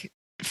quick,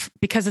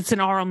 because it's an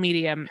oral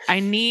medium,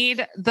 I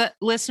need the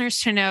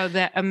listeners to know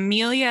that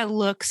Amelia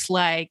looks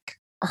like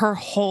her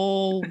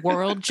whole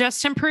world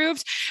just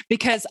improved,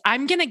 because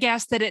I'm going to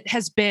guess that it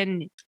has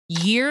been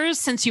years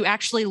since you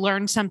actually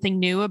learned something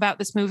new about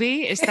this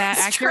movie. Is that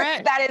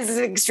accurate? That is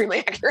extremely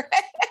accurate.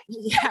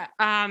 Yeah.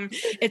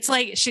 It's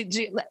like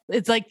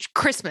it's like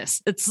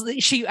Christmas.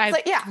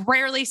 I've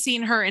rarely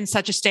seen her in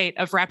such a state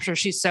of rapture.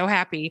 She's so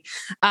happy.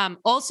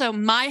 Also,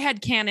 my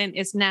headcanon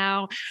is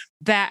now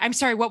that, I'm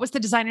sorry, what was the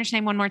designer's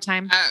name one more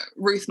time?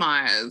 Ruth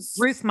Myers.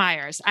 Ruth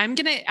Myers.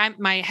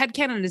 My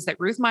headcanon is that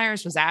Ruth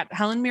Myers was at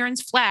Helen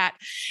Mirren's flat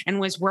and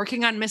was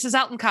working on Mrs.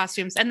 Elton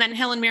costumes. And then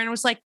Helen Mirren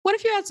was like, what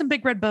if you had some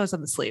big red bows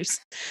on the sleeves?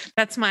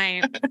 That's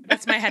my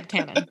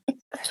headcanon.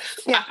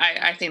 Yeah.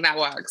 I think that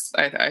works.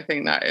 I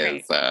think that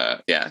is,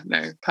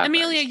 perfect.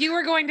 Amelia, you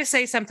were going to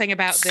say something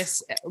about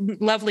this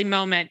lovely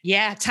moment.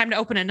 Yeah, time to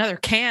open another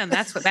can.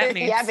 That's what that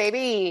means. Yeah,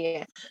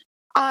 baby.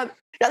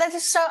 No, that's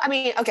just so,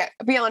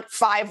 beyond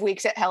 5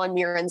 weeks at Helen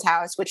Mirren's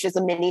house, which is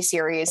a mini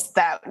series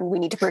that we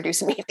need to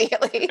produce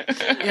immediately.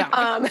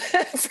 Yeah.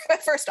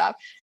 First off.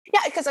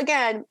 Yeah, because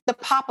again, the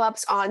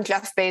pop-ups on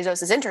Jeff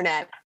Bezos'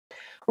 internet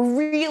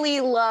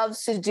really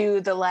loves to do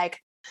the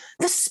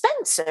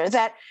Spencer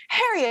that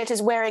Harriet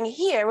is wearing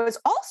here was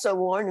also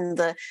worn in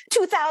the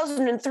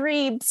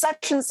 2003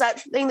 such and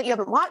such thing that you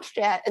haven't watched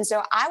yet. And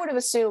so I would have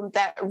assumed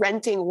that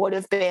renting would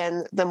have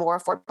been the more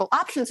affordable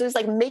option. So it's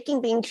like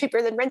making being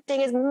cheaper than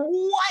renting is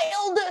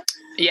wild.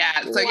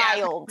 Yeah. So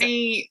wild.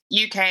 The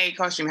UK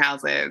costume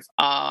houses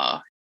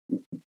are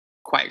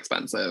quite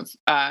expensive,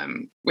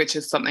 which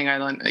is something I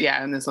learned,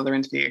 in this other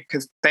interview,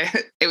 because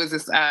it was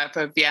this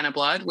for Vienna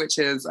Blood, which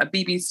is a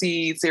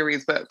BBC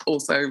series, but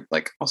also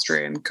like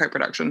Austrian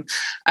co-production.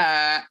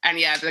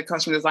 The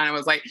costume designer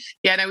was like,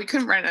 we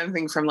couldn't rent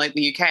anything from like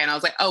the UK. And I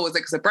was like, oh, was it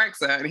because of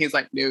Brexit? And he's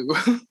like, no.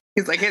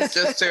 He's like, it's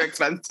just too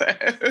expensive.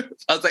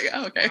 I was like,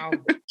 oh, okay. Wow.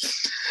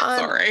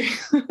 Sorry.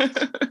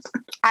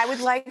 I would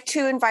like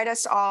to invite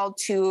us all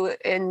to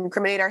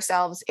incriminate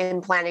ourselves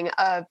in planning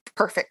a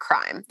perfect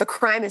crime. The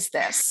crime is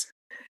this.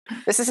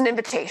 This is an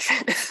invitation.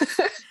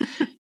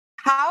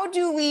 How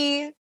do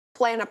we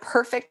plan a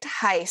perfect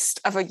heist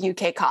of a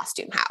UK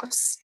costume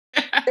house?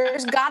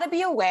 There's got to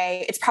be a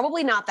way. It's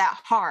probably not that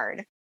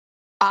hard.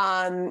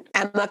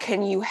 Emma,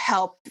 can you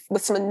help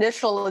with some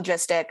initial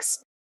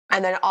logistics?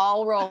 And then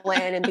I'll roll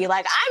in and be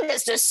like, I'm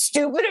just a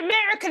stupid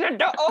American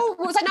adult. Oh,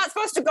 was I not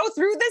supposed to go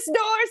through this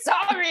door?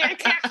 Sorry, I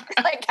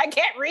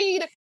can't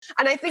read.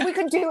 And I think we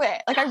could do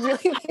it. Like, I really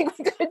think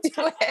we could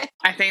do it.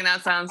 I think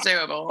that sounds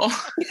doable.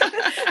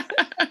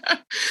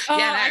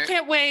 I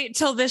can't wait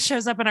till this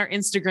shows up in our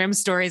Instagram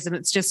stories and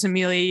it's just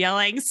Amelia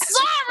yelling,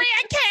 sorry,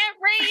 I can't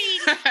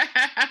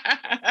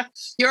read.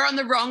 You're on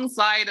the wrong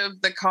side of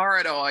the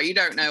corridor. You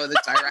don't know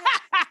the direction.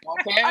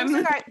 I'm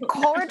sorry,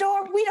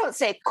 corridor? We don't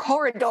say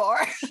corridor.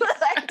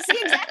 See,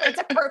 exactly.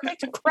 It's a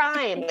perfect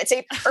crime. It's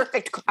a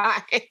perfect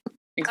crime.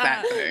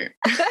 Exactly.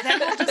 Then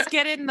we'll just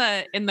get in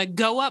the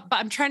go up. But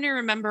I'm trying to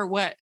remember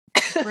what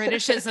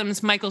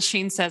Britishisms Michael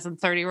Sheen says in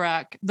 30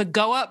 Rock. The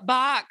go up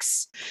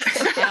box.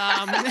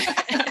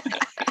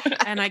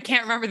 And I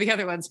can't remember the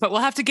other ones, but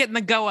we'll have to get in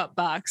the go up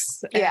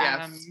box.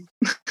 Yeah.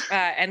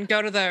 And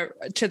go to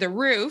the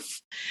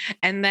roof,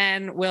 and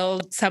then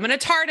we'll summon a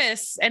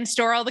TARDIS and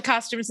store all the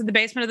costumes in the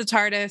basement of the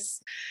TARDIS,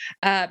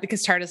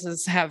 because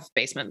TARDISes have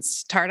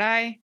basements.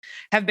 Tardi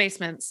have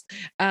basements.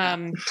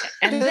 And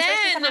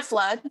then a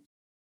flood.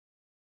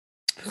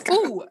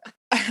 Ooh,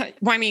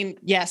 well, I mean,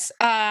 yes.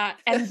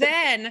 And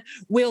then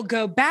we'll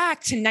go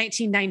back to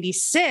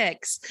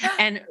 1996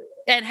 and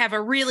have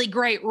a really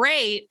great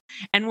rate,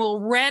 and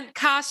we'll rent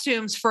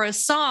costumes for a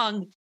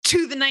song to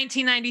the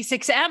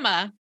 1996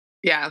 Emma.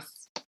 Yes.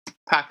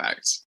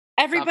 Perfect.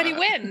 Everybody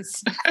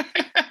wins.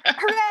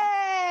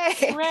 Hooray!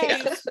 Hooray.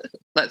 Yes.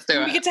 Let's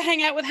do it. We get to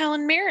hang out with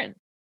Helen Mirren.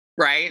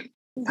 Right?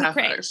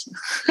 Perfect.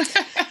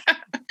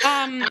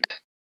 All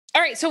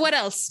right. So what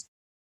else?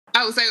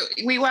 Oh, so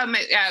we were.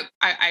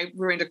 I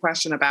ruined a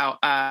question about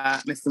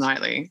Mr.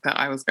 Knightley that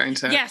I was going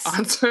to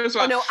answer as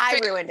well. Oh no, I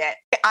ruined it.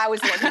 I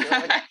was the one who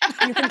ruined it.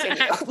 You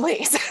continue,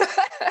 please.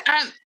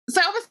 So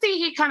obviously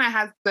he kind of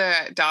has the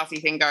Darcy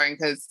thing going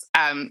because,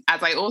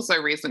 as I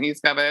also recently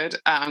discovered,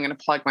 I'm going to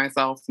plug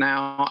myself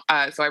now.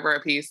 So I wrote a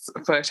piece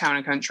for Town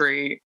and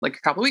Country like a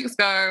couple of weeks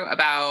ago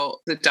about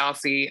the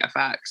Darcy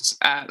effect,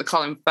 the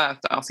Colin Firth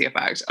Darcy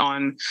effect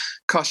on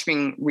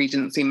costuming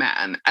Regency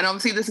men. And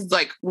obviously this is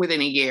like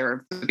within a year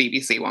of the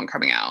BBC one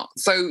coming out.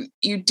 So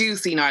you do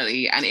see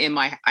Knightley, and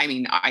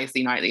I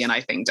see Knightley and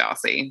I think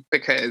Darcy,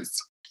 because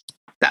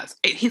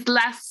he's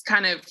less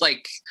kind of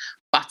like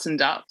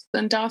buttoned up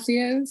than Darcy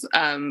is.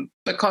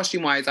 But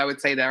costume-wise, I would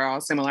say there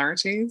are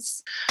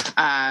similarities.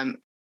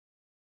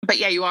 But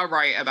yeah, you are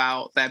right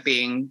about there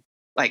being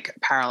like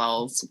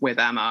parallels with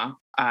Emma,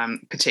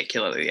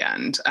 particularly the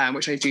end,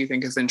 which I do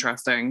think is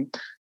interesting.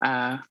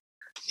 Sorry,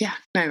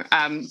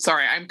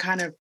 I'm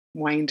kind of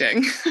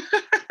winding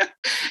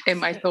in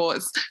my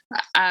thoughts.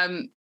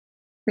 But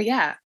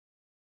yeah,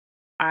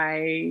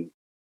 I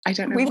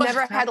don't know. We've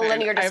never had a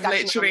linear discussion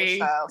on this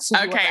show. So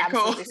okay,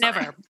 cool.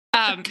 Never.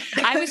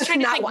 I was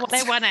trying to think what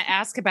I want to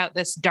ask about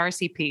this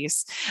Darcy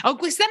piece. Oh,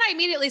 because then I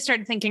immediately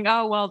started thinking,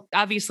 oh, well,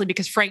 obviously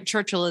because Frank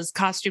Churchill is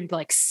costumed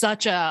like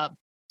such a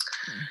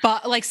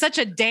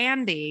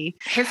dandy.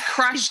 His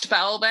crushed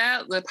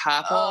velvet, the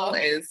purple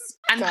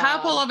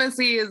purple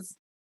obviously is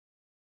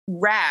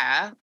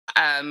rare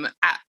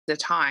at the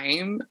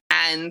time.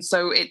 And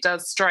so it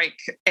does strike,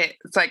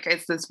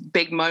 it's this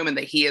big moment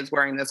that he is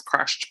wearing this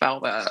crushed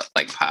velvet,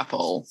 like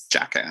purple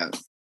jacket,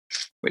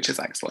 which is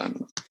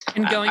excellent.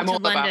 And going to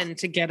London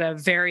to get a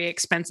very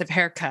expensive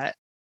haircut.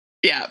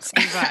 Yeah.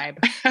 Same vibe.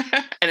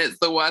 And it's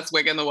the worst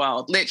wig in the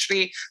world.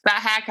 Literally,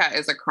 that haircut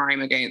is a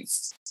crime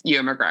against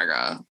Ewan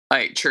McGregor.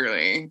 Like,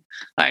 truly.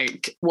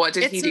 Like, what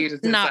did he do to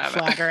deserve it? It's not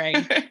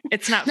flattering.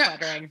 It's not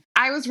flattering.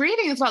 I was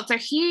reading as well. So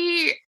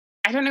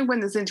I don't know when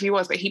this interview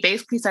was, but he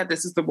basically said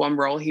this is the one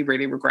role he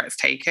really regrets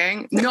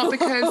taking. Not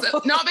because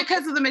of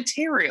the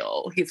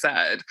material, he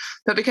said,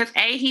 but because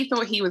A, he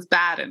thought he was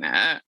bad in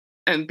it,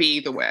 and B,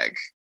 the wig,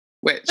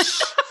 which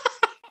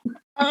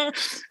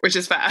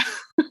is fair.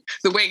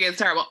 The wig is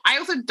terrible. I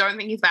also don't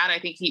think he's bad. I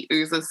think he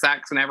oozes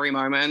sex in every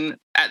moment.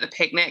 At the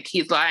picnic,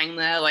 he's lying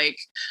there like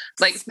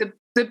the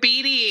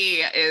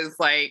beanie is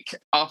like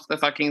off the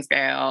fucking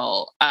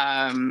scale.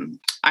 I'm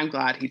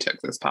glad he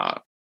took this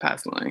part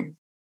personally.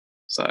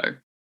 So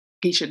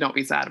he should not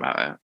be sad about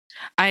it.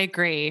 I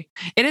agree.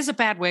 It is a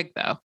bad wig,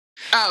 though.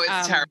 Oh,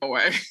 it's a terrible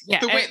wig. Yeah,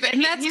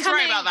 he's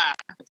right about that.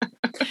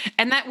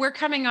 And that we're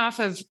coming off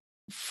of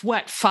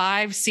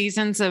 5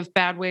 seasons of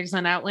bad wigs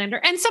on Outlander,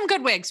 and some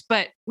good wigs,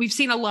 but we've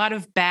seen a lot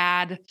of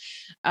bad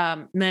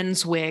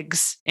men's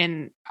wigs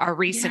in our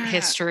recent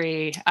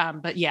history.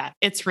 But yeah,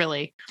 it's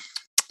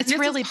It's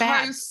really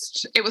bad.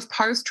 It was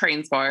post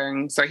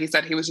Trainspotting, so he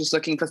said he was just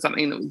looking for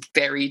something that was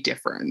very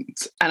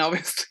different. And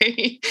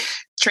obviously,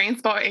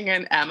 Trainspotting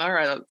and Emma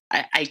are,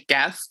 I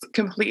guess,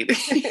 completely.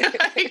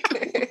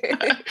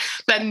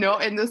 They're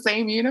not in the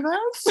same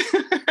universe.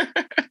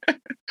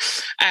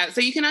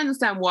 So you can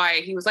understand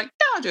why he was like,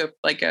 "Yeah, I'll do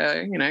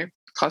a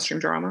costume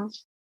drama.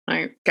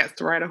 Like, gets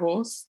to ride a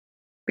horse,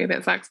 be a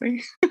bit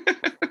sexy."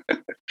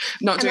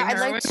 Not doing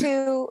heroin.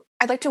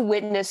 I'd like to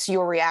witness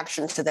your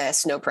reaction to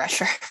this. No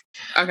pressure.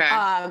 Okay.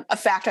 A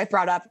fact I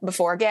brought up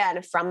before,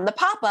 again, from the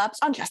pop-ups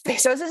on Jeff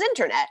Bezos'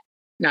 internet.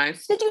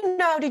 Nice. Did you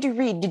know, did you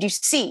read, did you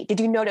see, did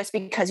you notice,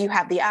 because you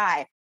have the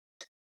eye,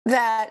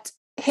 that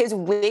his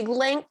wig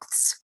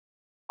lengths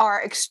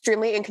are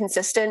extremely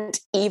inconsistent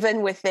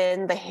even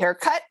within the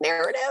haircut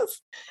narrative?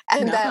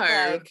 And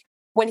that, like,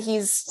 when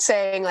he's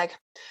saying, like,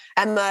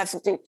 Emma,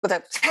 with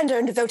a tender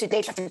and devoted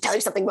nature, I have to tell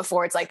you something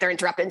before, it's like they're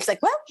interrupted. And she's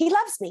like, well, he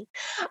loves me.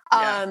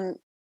 Yeah.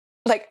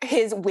 Like,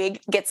 his wig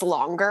gets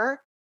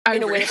longer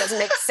in a way that doesn't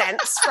make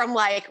sense from,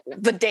 like,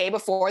 the day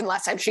before and the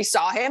last time she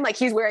saw him. Like,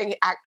 he's wearing,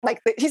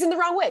 like, he's in the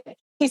wrong wig.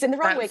 He's in the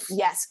wrong wig.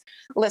 Yes.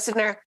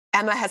 Listener,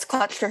 Emma has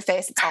clutched her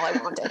face. It's all I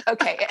wanted.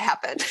 Okay, it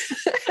happened.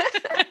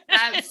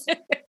 That's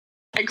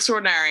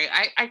extraordinary.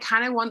 I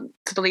kind of want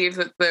to believe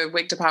that the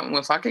wig department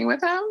were fucking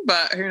with him,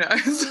 but who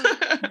knows?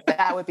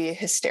 That would be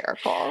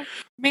hysterical.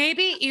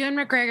 Maybe Ewan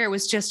McGregor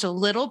was just a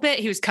little bit,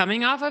 he was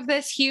coming off of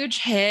this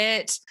huge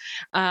hit,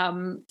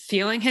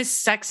 feeling his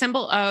sex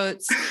symbol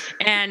oats,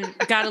 and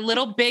got a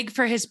little big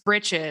for his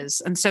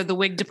britches. And so the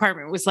wig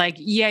department was like,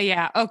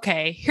 yeah,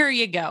 okay, here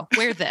you go.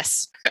 Wear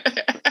this.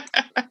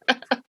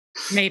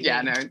 Maybe.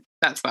 Yeah, no,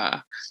 that's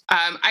fair.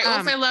 I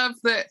also love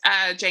that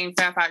Jane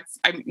Fairfax,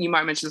 you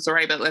might mention this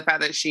already, but the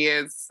fact that she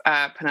is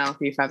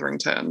Penelope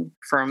Featherington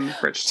from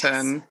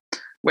Bridgerton,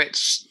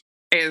 which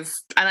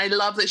is, and I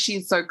love that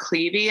she's so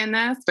cleavy in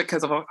this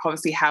because of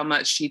obviously how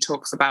much she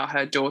talks about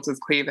her daughter's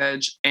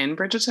cleavage in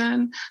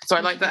Bridgerton. So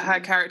I like that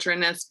her character in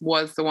this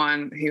was the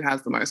one who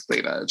has the most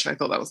cleavage. I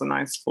thought that was a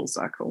nice full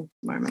circle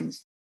moment.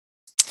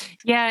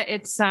 Yeah,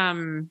 it's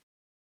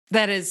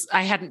that is,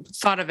 I hadn't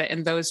thought of it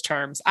in those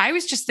terms. I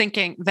was just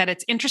thinking that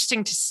it's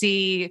interesting to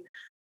see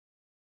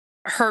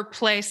her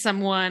play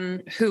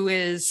someone who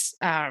is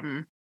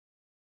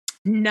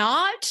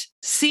not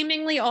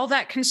seemingly all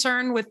that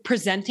concerned with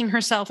presenting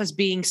herself as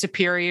being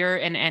superior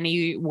in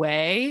any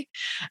way.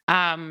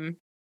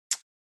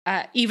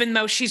 Even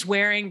though she's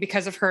wearing,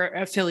 because of her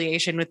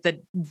affiliation with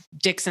the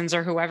Dixons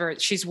or whoever,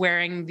 she's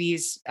wearing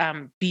these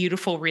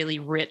beautiful, really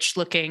rich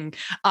looking,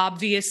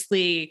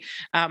 obviously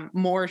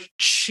more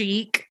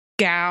chic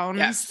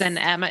gowns than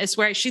Emma is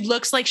wearing. She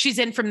looks like she's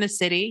in from the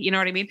city. You know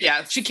what I mean?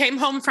 Yeah. She came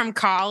home from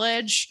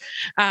college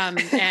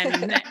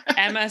and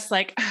Emma's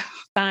like, oh,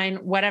 fine,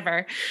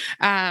 whatever.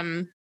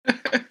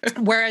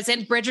 Whereas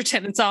in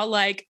Bridgerton, it's all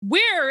like,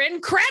 we're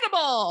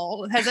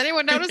incredible. Has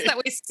anyone noticed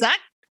that we suck?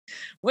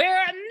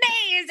 We're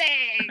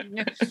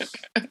amazing.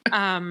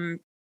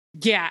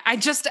 Yeah,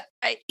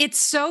 it's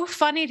so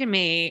funny to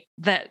me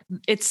that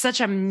it's such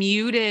a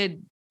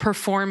muted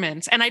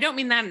performance. And I don't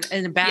mean that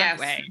in a bad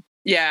way.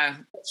 Yeah.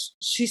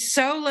 She's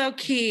so low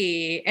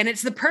key, and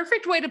it's the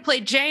perfect way to play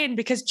Jane,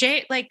 because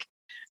Jane, like,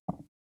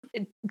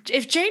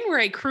 if Jane were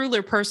a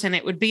crueler person,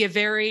 it would be a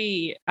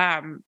very,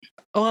 I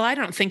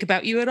don't think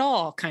about you at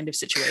all kind of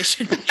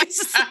situation.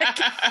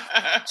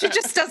 She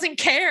just doesn't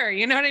care.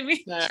 You know what I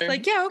mean? No.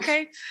 Like, yeah,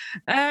 okay.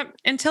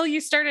 Until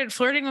you started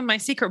flirting with my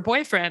secret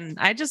boyfriend,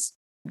 I just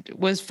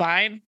was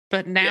fine.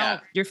 But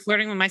now you're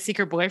flirting with my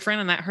secret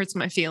boyfriend, and that hurts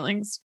my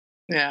feelings.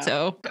 Yeah.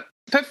 So,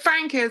 but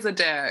Frank is a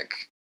dick.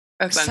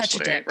 Essentially, such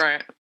a dick.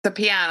 Right? The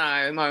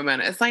piano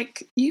moment. It's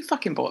like, you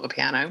fucking bought the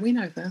piano. We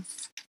know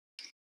this.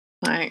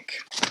 Like,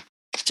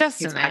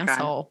 just an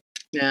asshole.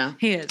 Yeah,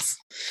 he is.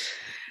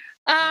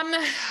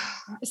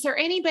 Is there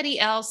anybody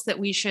else that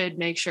we should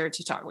make sure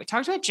to talk? We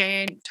talked about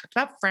Jane, talked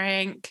about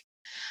Frank.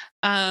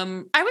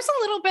 I was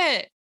a little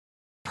bit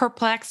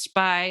perplexed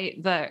by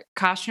the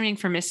costuming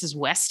for Mrs.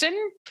 Weston.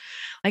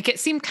 Like,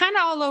 it seemed kind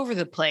of all over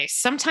the place.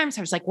 Sometimes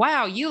I was like,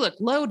 wow, you look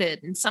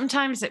loaded. And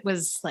sometimes it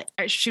was like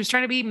she was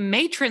trying to be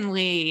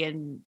matronly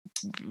and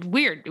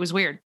weird. It was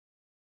weird.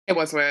 It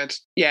was weird.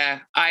 Yeah.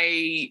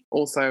 I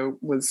also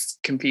was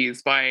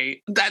confused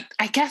by that,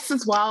 I guess,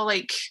 as well.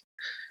 Like,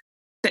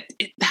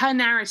 her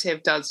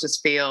narrative does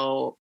just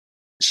feel,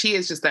 she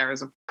is just there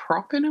as a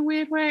prop in a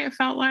weird way, it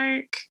felt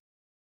like.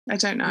 I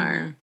don't know.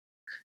 Mm.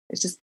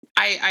 It's just,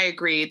 I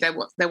agree.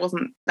 There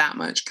wasn't that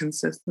much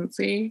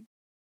consistency,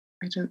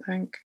 I don't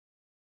think.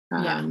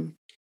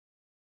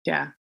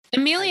 Yeah.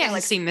 Amelia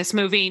has seen this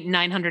movie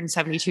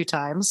 972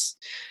 times.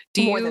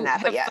 More than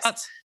that, but yes.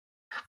 Thoughts?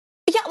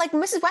 Yeah, like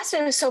Mrs.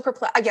 Weston is so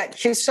perplexing. Again,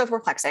 she's so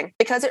perplexing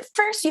because at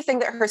first you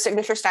think that her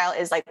signature style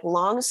is like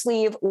long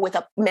sleeve with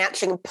a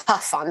matching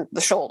puff on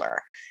the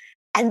shoulder.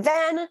 And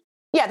then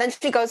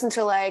she goes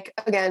into like,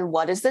 again,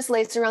 what is this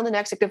lace around the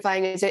neck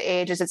signifying? Is it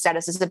age? Is it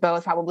status? Is it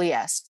both? Probably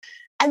yes.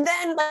 And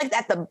then like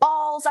at the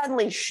ball,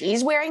 suddenly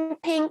she's wearing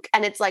pink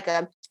and it's like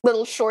a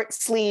little short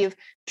sleeve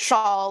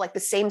shawl, like the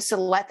same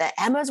silhouette that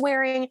Emma's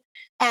wearing.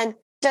 And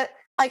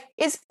like,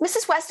 is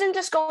Mrs. Weston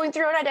just going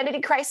through an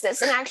identity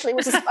crisis? And actually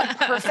was this a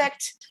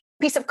perfect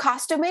piece of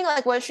costuming?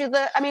 Like, was she she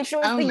was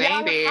the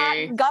young,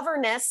 hot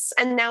governess,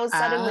 and now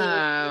suddenly.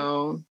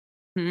 Oh.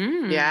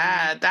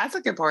 Yeah, that's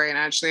a good point,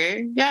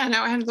 actually. Yeah,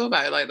 no, I hadn't thought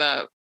about it like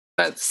that.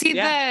 But see,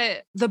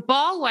 the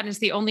ball one is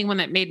the only one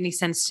that made any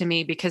sense to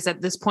me, because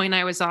at this point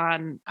I was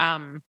on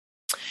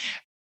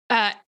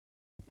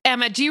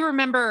Emma, do you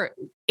remember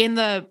in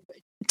the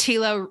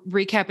Tila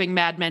recapping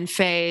Mad Men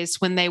phase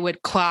when they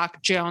would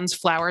clock Joan's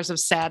Flowers of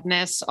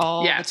Sadness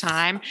all the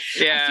time?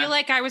 Yeah. I feel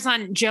like I was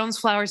on Joan's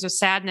Flowers of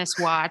Sadness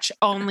watch,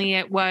 only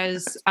it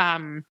was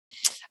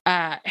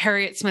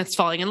Harriet Smith's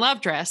Falling in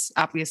Love dress,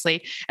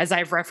 obviously, as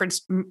I've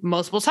referenced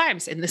multiple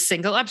times in this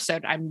single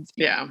episode. I'm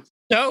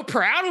so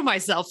proud of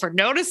myself for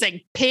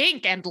noticing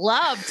pink and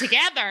love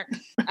together.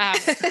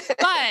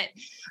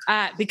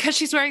 But because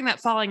she's wearing that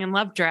Falling in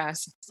Love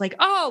dress, it's like,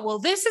 oh, well,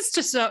 this is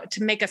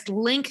to make us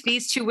link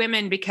these two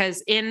women,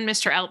 because in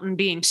Mr. Elton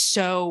being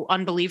so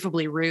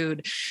unbelievably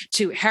rude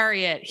to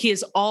Harriet, he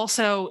is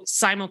also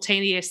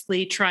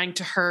simultaneously trying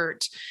to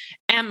hurt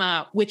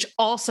Emma, which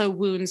also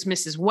wounds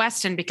Mrs.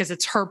 Weston because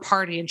it's her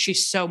party and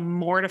she's so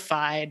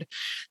mortified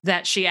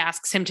that she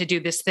asks him to do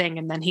this thing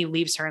and then he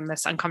leaves her in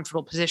this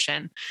uncomfortable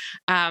position.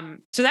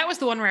 So that was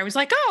the one where I was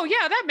like, oh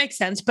yeah, that makes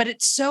sense. But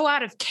it's so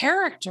out of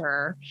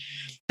character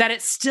that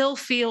it still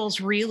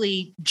feels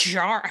really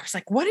jarring. I was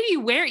like, what are you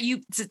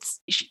wearing?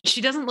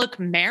 She doesn't look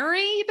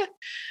married.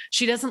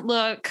 She doesn't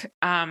look,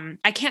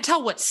 I can't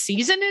tell what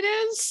season it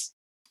is.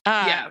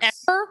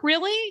 Ever,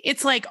 really?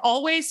 It's like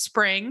always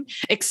spring,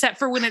 except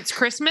for when it's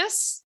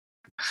Christmas.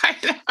 I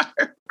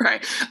know,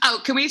 right?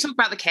 Oh, can we talk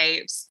about the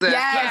capes?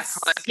 Yes.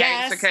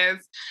 Because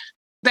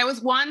there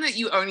was one that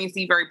you only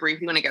see very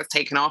briefly when it gets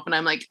taken off, and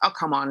I'm like, oh,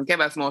 come on,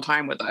 give us more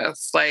time with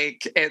this.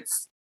 Like,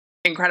 it's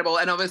incredible.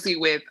 And obviously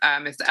with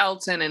Mr.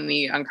 Elton and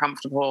the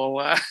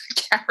uncomfortable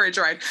carriage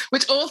ride,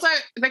 which also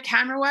the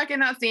camera work in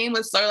that scene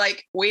was so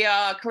like, we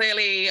are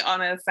clearly on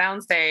a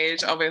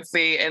soundstage,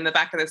 obviously in the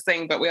back of this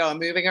thing, but we are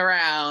moving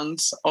around,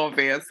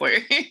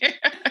 obviously.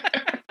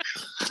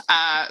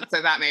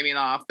 So that made me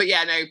laugh. But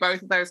yeah, no,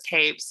 both of those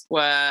capes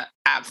were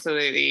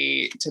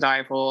absolutely to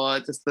die for.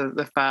 Just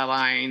the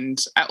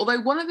fur-lined.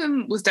 Although one of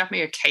them was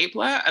definitely a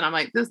capelet, and I'm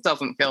like, this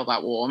doesn't feel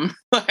that warm.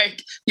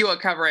 Like, you are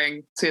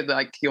covering to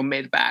like your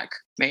mid-back,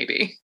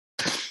 maybe.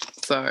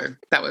 So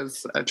that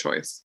was a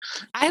choice.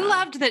 I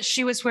loved that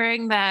she was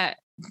wearing that.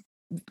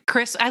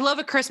 I love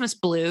a Christmas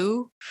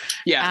blue.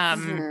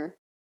 Yeah.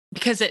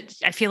 Because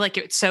I feel like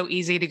it's so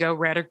easy to go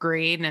red or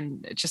green,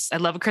 and I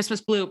love a Christmas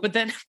blue. But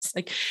then it's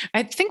like,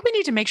 I think we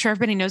need to make sure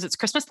everybody knows it's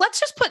Christmas. Let's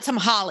just put some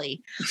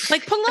holly,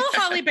 like put little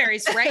holly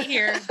berries right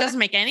here. Doesn't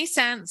make any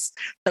sense,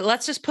 but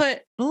let's just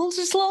put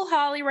little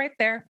holly right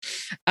there.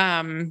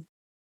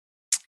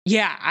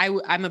 Yeah,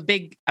 I'm a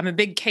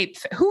big cape.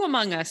 Who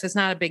among us is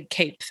not a big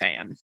cape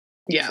fan?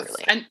 Yeah,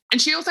 and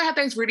she also had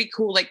those really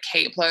cool like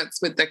capelets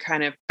with the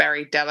kind of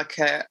very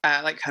delicate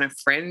like kind of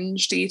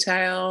fringe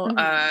detail.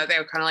 Mm-hmm. They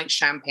were kind of like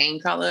champagne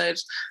colored.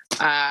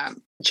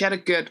 She had a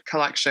good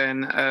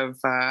collection of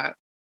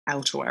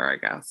outerwear, I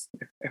guess,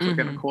 if we're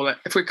going to call it,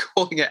 if we're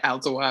calling it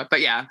outerwear.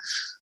 But yeah,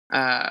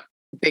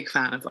 big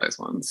fan of those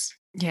ones.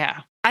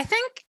 Yeah, I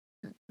think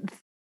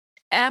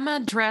Emma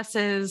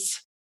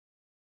dresses.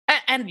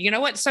 And you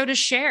know what? So does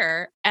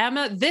Cher.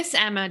 This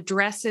Emma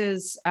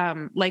dresses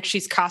like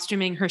she's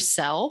costuming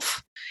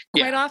herself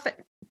quite often.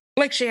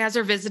 Like she has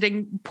her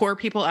visiting poor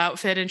people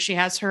outfit, and she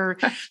has her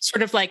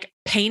sort of like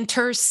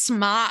painter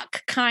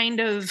smock kind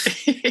of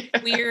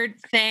weird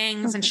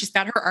things, and she's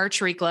got her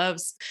archery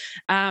gloves.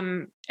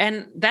 And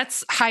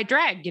that's high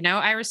drag, you know.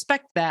 I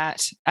respect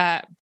that.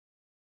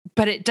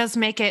 But it does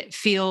make it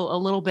feel a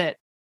little bit,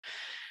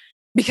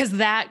 because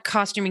that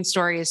costuming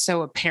story is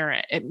so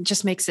apparent. It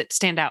just makes it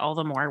stand out all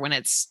the more when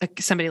it's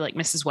somebody like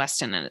Mrs.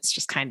 Weston and it's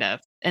just kind of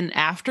an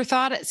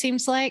afterthought, it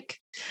seems like.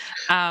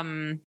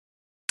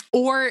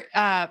 Or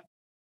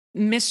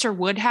Mr.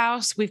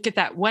 Woodhouse, we get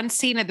that one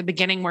scene at the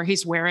beginning where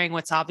he's wearing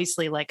what's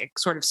obviously like a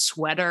sort of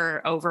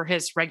sweater over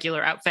his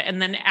regular outfit. And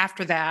then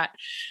after that,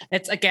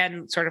 it's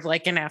again sort of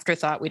like an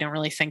afterthought. We don't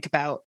really think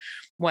about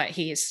what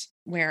he's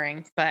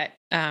wearing, but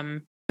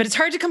it's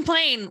hard to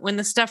complain when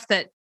the stuff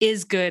that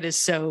is good is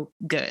so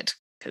good,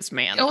 because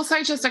man. It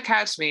also just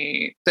occurred to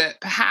me that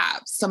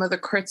perhaps some of the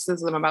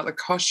criticism about the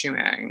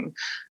costuming,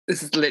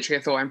 this is literally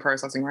a thought I'm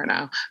processing right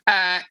now,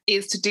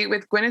 is to do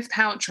with Gwyneth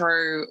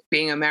Paltrow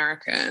being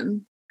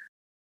American,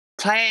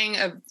 playing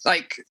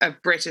a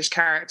British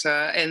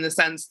character, in the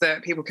sense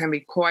that people can be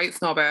quite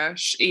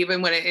snobbish,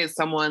 even when it is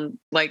someone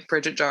like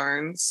Bridget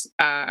Jones.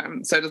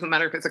 So it doesn't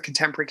matter if it's a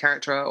contemporary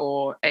character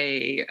or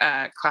a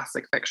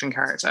classic fiction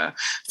character.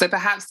 So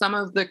perhaps some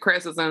of the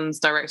criticisms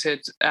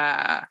directed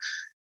at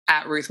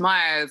Ruth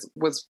Myers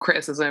was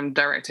criticism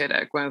directed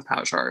at Gwyneth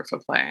Paltrow for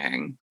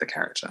playing the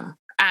character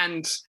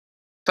and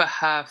for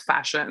her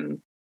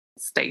fashion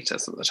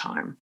status at the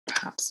time,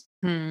 perhaps.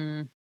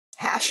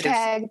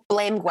 Hashtag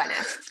blame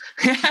Gwyneth.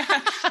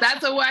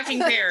 That's a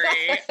working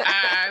theory.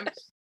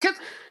 Because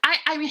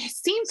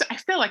I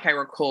feel like I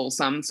recall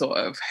some sort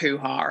of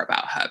hoo-ha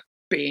about her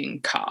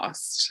being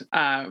cast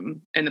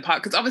in the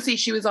part, because obviously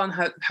she was on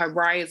her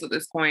rise at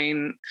this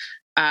point.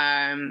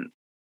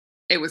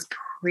 It was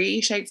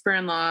pre-Shakespeare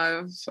in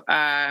Love,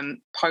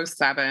 post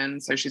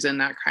Seven, so she's in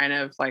that kind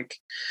of like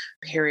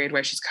period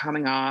where she's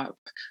coming up.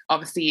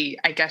 Obviously,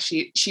 I guess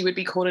she would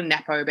be called a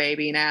nepo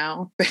baby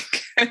now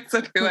because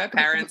of who her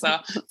parents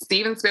are.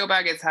 Steven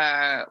Spielberg is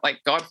her like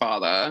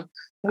godfather.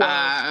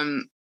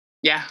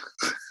 Yeah.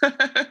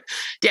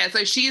 Yeah,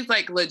 so she's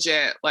like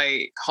legit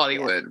like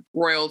Hollywood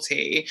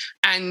royalty.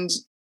 And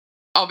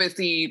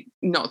obviously,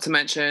 not to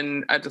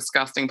mention a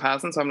disgusting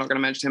person, so I'm not going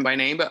to mention him by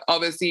name, but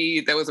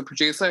obviously there was a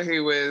producer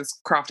who was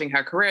crafting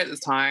her career at this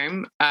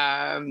time,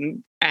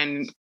 and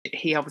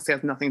he obviously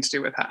has nothing to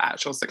do with her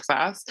actual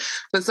success.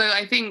 But so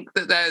I think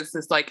that there's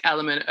this like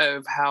element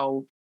of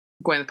how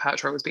Gwyneth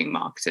Paltrow was being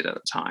marketed at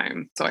the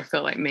time. So I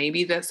feel like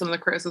maybe there's some of the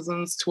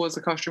criticisms towards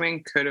the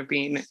costuming could have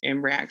been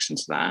in reaction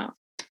to that.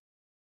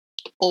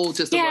 All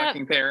just a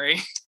working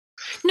theory.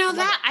 No,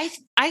 that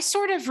I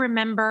sort of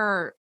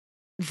remember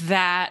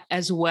that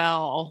as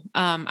well.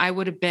 I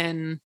would have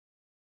been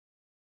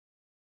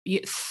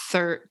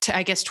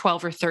I guess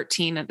 12 or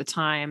 13 at the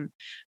time.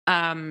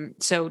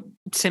 So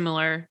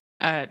similar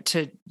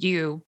to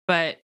you,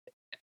 but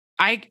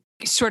I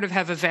sort of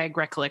have a vague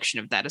recollection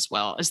of that as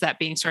well, as that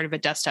being sort of a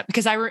dust up,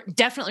 because I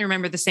definitely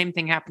remember the same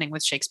thing happening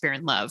with Shakespeare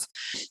in Love.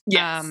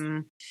 Yes.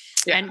 And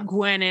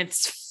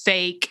Gwyneth's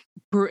fake,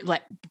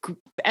 like,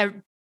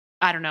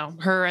 I don't know,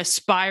 her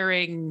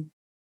aspiring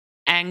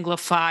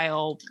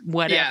Anglophile,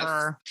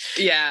 whatever. Yes.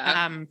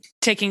 Yeah.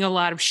 Taking a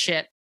lot of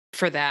shit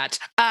for that.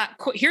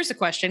 Here's a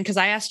question, because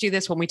I asked you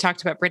this when we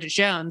talked about Bridget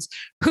Jones.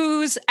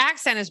 Whose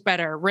accent is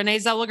better, Renee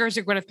Zellweger's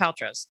or Gwyneth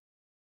Paltrow's?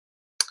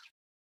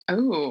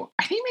 Oh,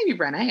 I think maybe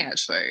Renee,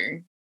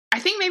 actually. I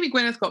think maybe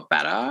Gwyneth got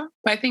better,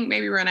 but I think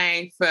maybe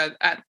Renee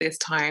at this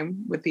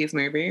time with these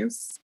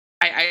movies.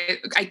 I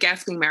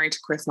guess being married to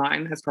Chris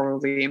Martin has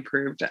probably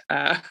improved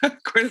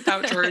Gwyneth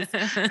Paltrow's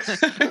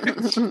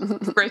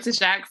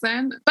British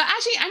accent. But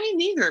actually, I mean,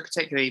 neither are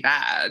particularly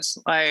bad.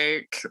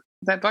 Like,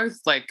 they're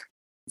both like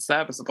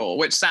serviceable,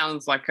 which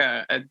sounds like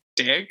a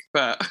dig,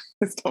 but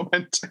it's not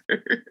meant to.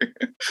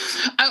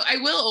 I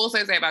will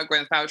also say about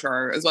Gwyneth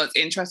Paltrow as well, it's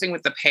interesting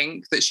with the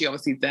pink that she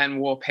obviously then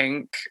wore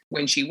pink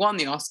when she won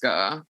the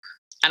Oscar.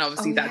 And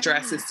obviously that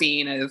dress is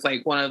seen as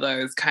like one of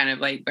those kind of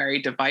like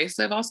very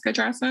divisive Oscar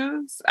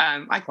dresses.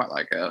 I quite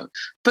like it.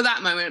 For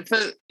that moment,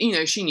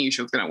 she knew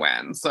she was going to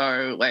win.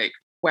 So like,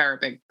 wear a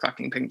big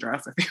fucking pink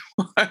dress if you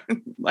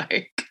want.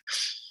 Like,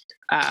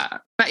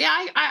 but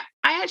yeah, I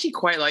actually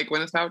quite like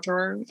Gwyneth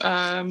Paltrow.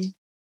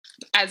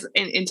 As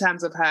in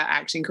terms of her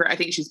acting career, I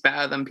think she's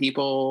better than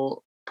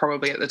people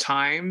probably at the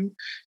time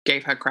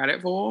gave her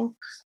credit for.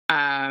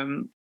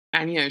 And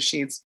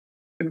she's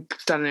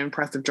done an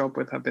impressive job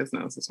with her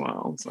business as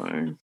well.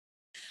 So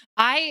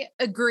I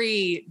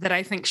agree that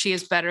I think she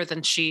is better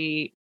than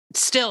she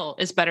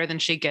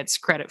gets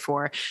credit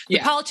for. The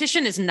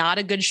Politician is not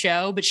a good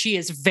show, but she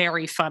is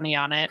very funny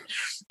on it.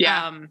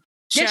 Yeah.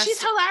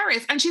 She's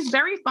hilarious. And she's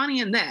very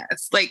funny in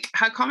this. Like,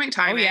 her comic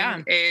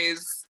timing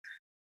is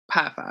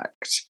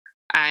perfect.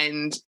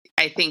 And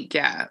I think,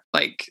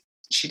 like,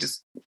 she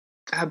just,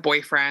 her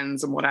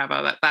boyfriends and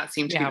whatever, that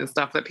seemed to be the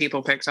stuff that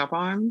people picked up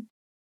on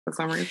for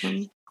some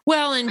reason.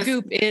 Well, and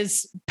Goop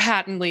is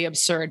patently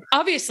absurd.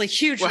 Obviously,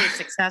 hugely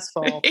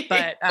successful,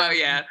 but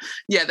there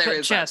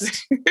is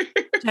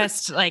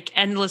just like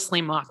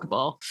endlessly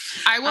mockable.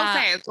 I will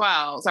say as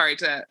well. Sorry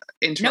to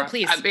interrupt. No,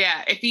 please. But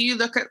if you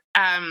look at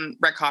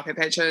red carpet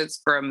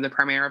pictures from the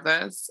premiere of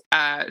this,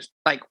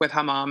 like with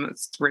her mom,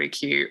 it's really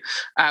cute.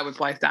 With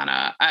Blythe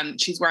Danner,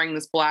 she's wearing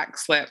this black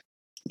slip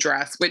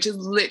dress, which is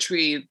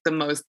literally the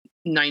most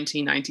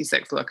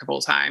 1996 look of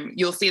all time.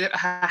 You'll see that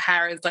her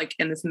hair is like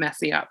in this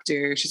messy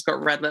updo. She's got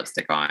red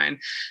lipstick on.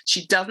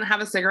 She doesn't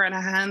have a cigarette in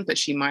her hand, but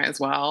she might as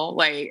well.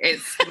 Like,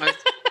 it's the most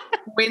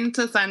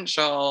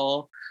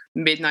quintessential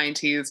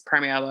mid-90s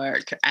premiere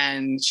look,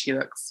 and she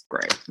looks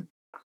great.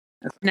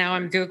 Now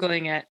I'm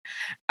Googling it.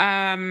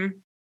 Gwyneth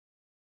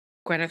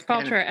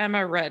Paltrow,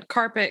 Emma, red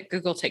carpet.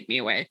 Google, take me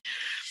away.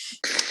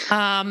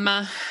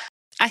 I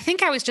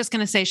think I was just going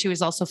to say she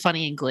was also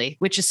funny in Glee,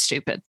 which is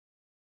stupid.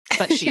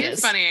 But she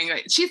is funny in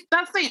Glee.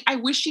 That's the thing. I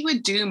wish she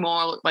would do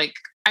more. Like,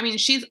 I mean,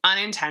 she's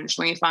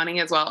unintentionally funny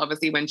as well.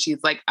 Obviously, when she's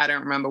like, I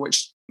don't remember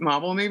which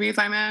Marvel movies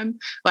I'm in.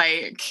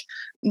 Like,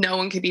 no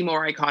one could be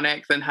more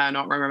iconic than her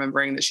not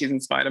remembering that she's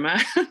in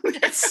Spider-Man.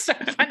 That's so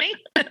funny.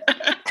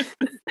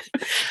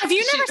 Have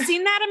you never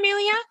seen that,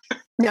 Amelia?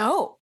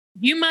 No.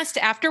 You must,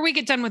 after we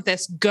get done with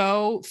this,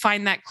 go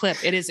find that clip.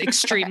 It is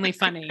extremely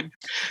funny.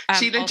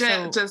 She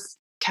legit just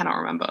cannot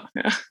remember.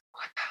 Yeah.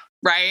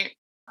 Right?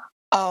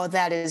 Oh,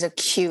 that is a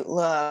cute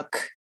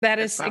look. That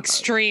is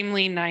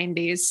extremely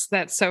 90s.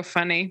 That's so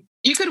funny.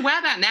 You could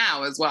wear that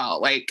now as well.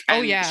 Like,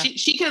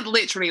 she could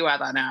literally wear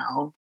that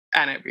now,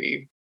 and it'd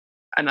be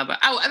another.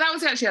 Oh, and that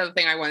was actually the other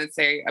thing I wanted to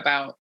say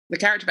about the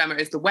character of Emma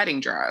is the wedding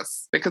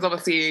dress, because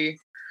obviously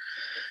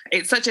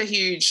it's such a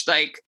huge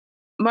like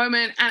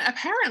moment. And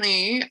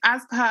apparently,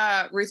 as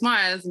per Ruth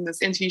Myers in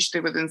this interview she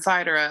did with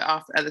Insider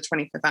at the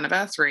 25th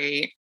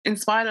anniversary,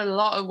 inspired a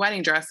lot of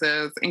wedding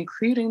dresses,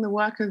 including the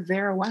work of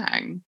Vera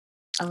Wang,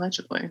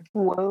 allegedly.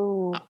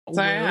 Whoa.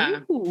 So yeah,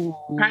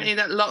 apparently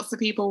that lots of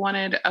people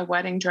wanted a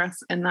wedding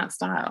dress in that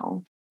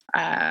style.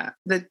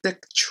 The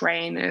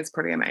train is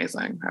pretty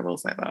amazing. I will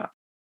say that.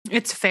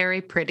 It's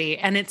very pretty,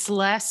 and it's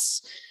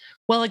less.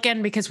 Well,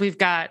 again, because we've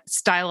got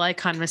style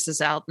icon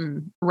Mrs.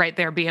 Elton right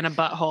there being a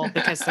butthole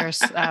because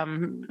there's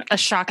a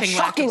shocking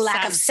lack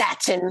of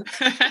satin.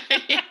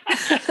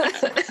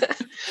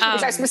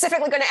 Which I'm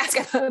specifically going to ask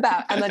him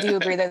about. Emma, do you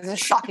agree there's a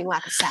shocking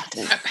lack of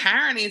satin?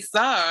 Apparently so.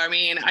 I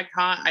mean,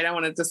 I don't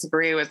want to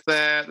disagree with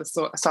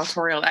the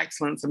sartorial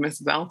excellence of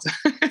Mrs. Elton.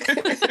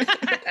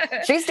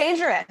 She's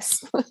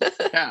dangerous.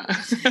 Yeah.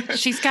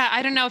 She's got,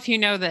 I don't know if you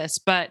know this,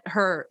 but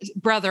her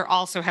brother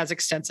also has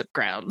extensive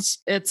grounds.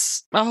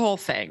 It's a whole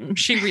thing.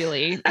 She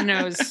really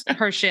knows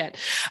her shit.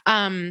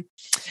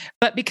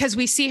 But because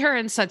we see her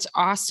in such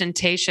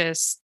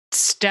ostentatious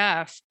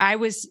stuff, I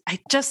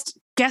just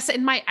guess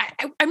in my,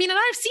 I mean, and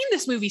I've seen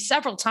this movie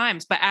several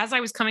times, but as I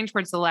was coming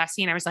towards the last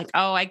scene, I was like,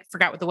 oh, I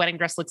forgot what the wedding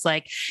dress looks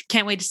like.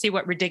 Can't wait to see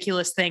what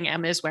ridiculous thing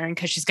Emma is wearing,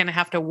 because she's going to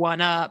have to one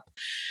up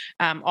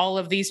all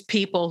of these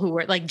people who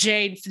were like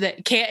Jade.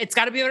 It's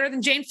got to be better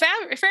than Jane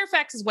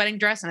Fairfax's wedding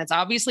dress, and it's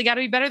obviously got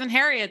to be better than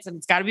Harriet's, and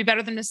it's got to be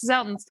better than Mrs.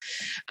 Elton's.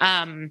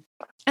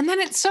 And then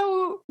it's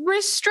so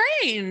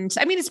restrained.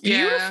 I mean, it's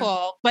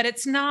beautiful, but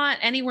it's not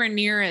anywhere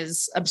near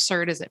as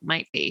absurd as it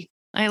might be.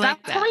 I like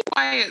that. That's probably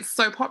why it's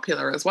so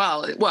popular as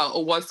well. Well,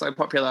 or was so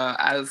popular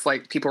as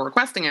like people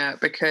requesting it,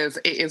 because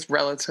it is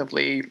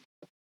relatively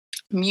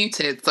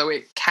muted. So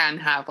it can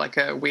have like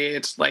a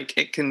weird, like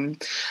it can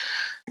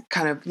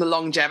kind of, the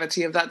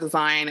longevity of that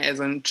design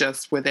isn't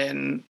just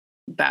within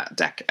that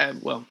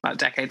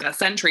that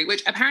century,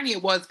 which apparently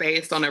it was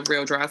based on a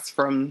real dress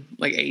from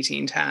like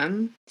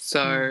 1810.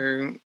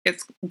 So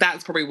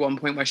that's probably one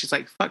point where she's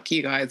like, fuck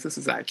you guys, this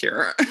is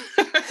accurate.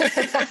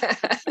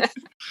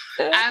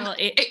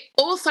 It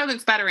also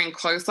looks better in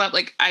close up.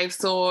 Like I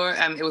saw,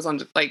 it was on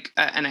like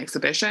an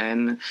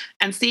exhibition,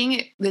 and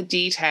seeing the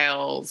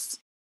details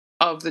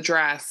of the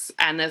dress,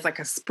 and there's like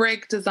a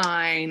sprig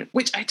design,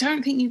 which I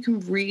don't think you can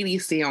really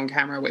see on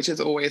camera, which is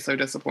always so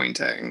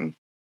disappointing.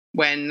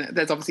 When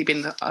there's obviously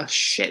been a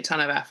shit ton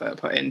of effort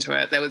put into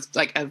it. There was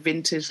like a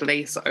vintage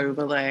lace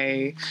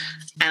overlay,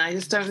 and I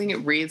just don't think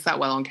it reads that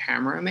well on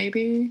camera,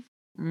 maybe.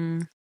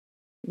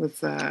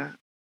 Was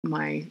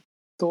my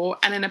thought.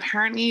 And then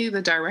apparently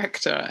the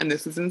director, and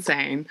this is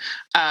insane,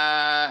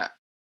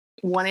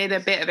 wanted a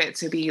bit of it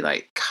to be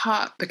like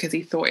cut because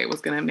he thought it was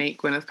going to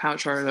make Gwyneth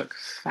Paltrow look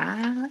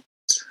fat.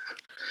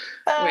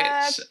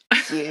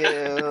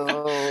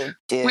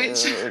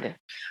 Which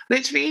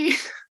literally,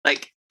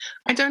 like,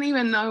 I don't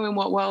even know in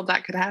what world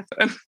that could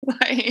happen.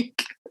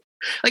 like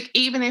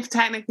even if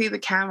technically the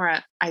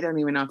camera, I don't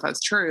even know if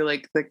that's true.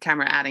 Like the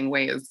camera adding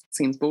weight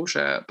seems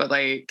bullshit, but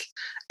like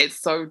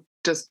it's so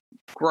just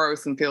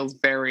gross and feels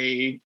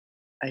very,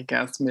 I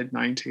guess,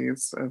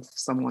 mid-90s of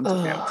someone to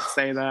be able to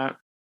say that.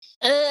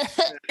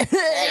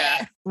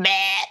 Yeah.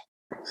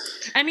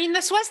 I mean,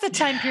 this was the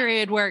time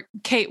period where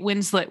Kate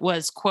Winslet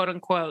was quote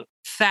unquote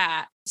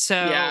fat. So,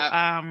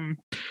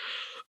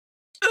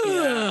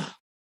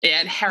 Yeah,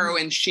 and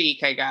heroin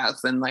chic, I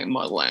guess, and like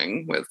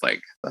modeling was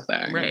like the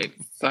thing. Right.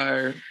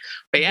 So,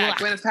 but yeah,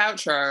 Gwyneth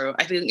Paltrow,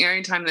 I think the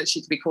only time that she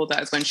could be called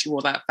that is when she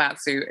wore that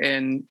fat suit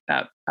in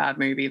that bad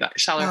movie, that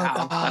Shallow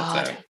Hal.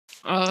 That's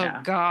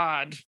it.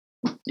 God.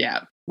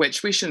 Yeah,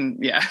 which we shouldn't,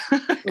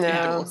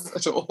 no.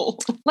 at all.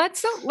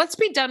 Let's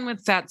be done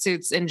with fat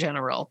suits in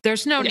general.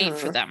 There's no need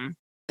for them.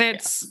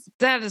 It's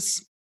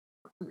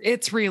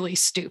really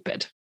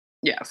stupid.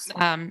 Yes.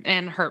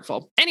 And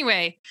hurtful.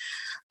 Anyway,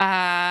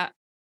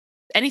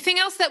 anything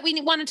else that we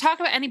want to talk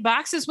about? Any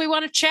boxes we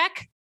want to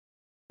check?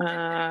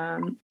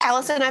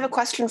 Allison, I have a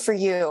question for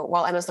you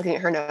while Emma's looking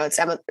at her notes.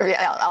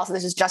 Allison,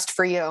 this is just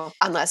for you,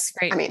 unless,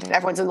 I mean,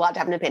 everyone's allowed to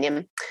have an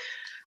opinion.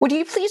 Would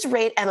you please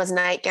rate Emma's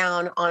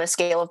nightgown on a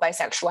scale of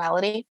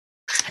bisexuality?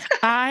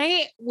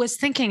 I was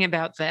thinking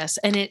about this,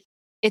 and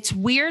it's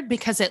weird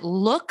because it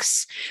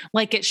looks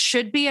like it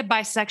should be a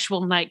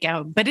bisexual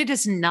nightgown, but it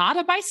is not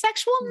a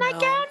bisexual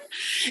nightgown.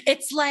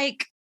 It's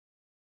like,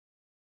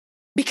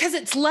 because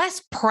it's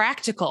less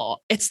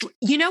practical. It's,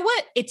 you know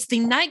what? It's the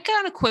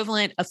nightgown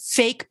equivalent of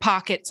fake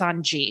pockets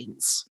on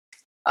jeans.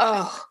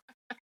 Oh,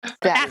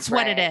 that's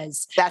what it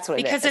is. That's what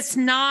it is. Because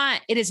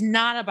it is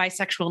not a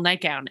bisexual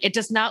nightgown. It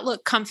does not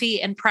look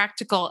comfy and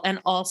practical and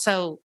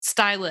also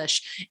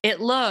stylish.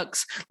 It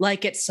looks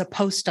like it's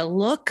supposed to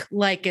look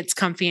like it's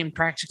comfy and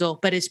practical,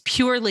 but is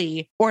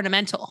purely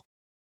ornamental.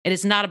 It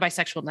is not a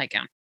bisexual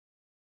nightgown.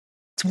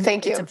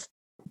 Thank you. It's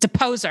a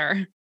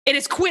poser. It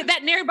is queer.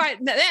 That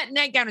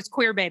nightgown is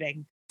queer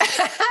baiting.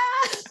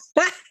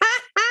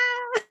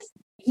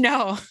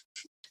 No.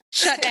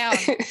 Shut down.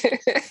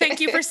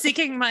 Thank you for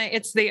seeking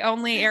it's the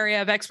only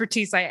area of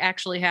expertise I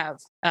actually have,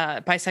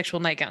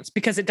 bisexual nightgowns,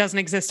 because it doesn't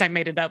exist. I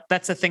made it up.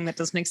 That's a thing that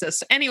doesn't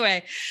exist.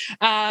 Anyway,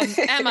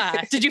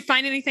 Emma, did you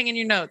find anything in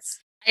your notes?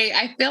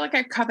 I feel like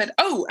I've covered,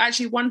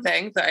 actually one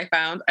thing that I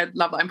found, I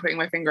love that I'm putting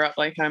my finger up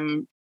like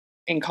I'm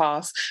in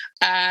class.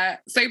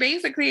 So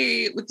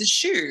basically with the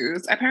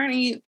shoes,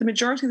 apparently the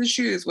majority of the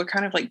shoes were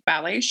kind of like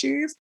ballet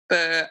shoes,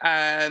 but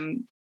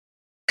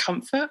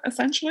comfort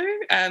essentially.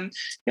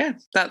 Yeah,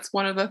 that's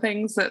one of the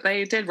things that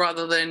they did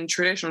rather than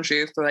traditional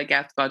shoes for, I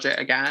guess, budget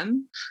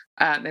again.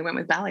 They went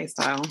with ballet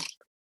style.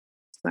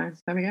 So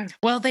there we go.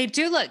 Well, they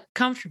do look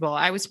comfortable.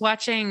 I was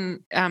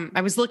watching,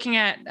 I was looking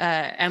at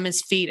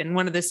Emma's feet in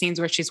one of the scenes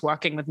where she's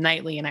walking with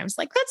Knightley, and I was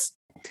like, that's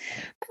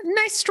a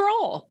nice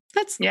stroll.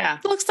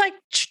 Looks like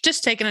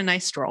just taking a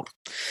nice stroll.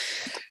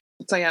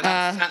 So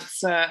yeah,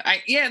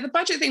 the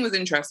budget thing was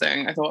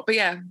interesting, I thought. But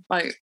yeah,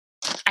 like,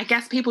 I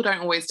guess people don't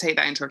always take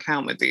that into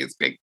account with these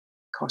big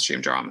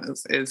costume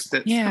dramas, is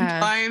that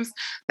sometimes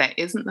there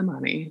isn't the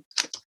money.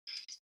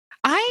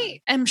 I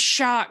am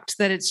shocked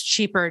that it's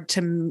cheaper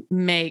to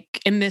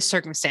make, in this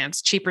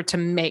circumstance, cheaper to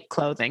make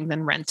clothing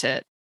than rent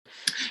it.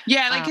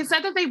 Yeah, like it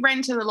said that they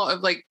rented a lot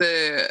of like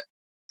the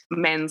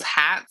men's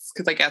hats,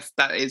 because I guess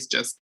that is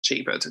just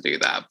cheaper to do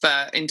that.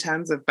 But in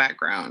terms of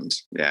background,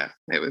 yeah,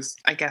 it was,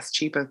 I guess,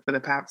 cheaper for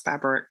the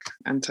fabric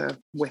and to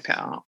whip it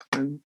up.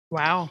 And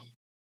wow.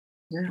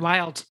 Yeah.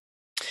 Wild.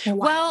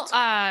 Well,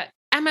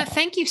 Emma,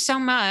 thank you so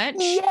much.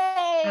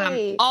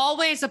 Yay!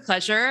 Always a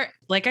pleasure.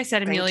 Like I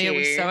said, Amelia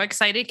was so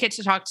excited to get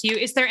to talk to you.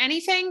 Is there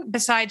anything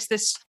besides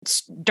this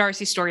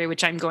Darcy story,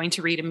 which I'm going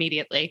to read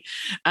immediately,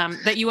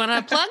 that you want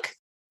to plug?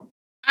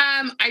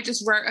 I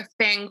just wrote a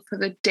thing for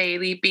the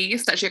Daily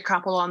Beast, actually a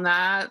couple on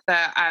that.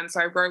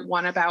 So I wrote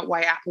one about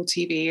why Apple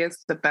TV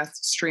is the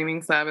best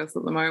streaming service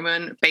at the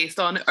moment, based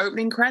on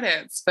opening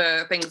credits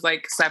for things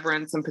like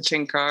Severance and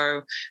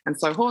Pachinko and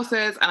Slow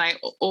Horses. And I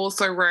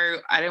also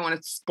wrote, I don't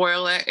want to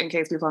spoil it in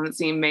case people haven't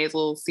seen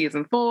Maisel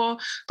season 4,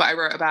 but I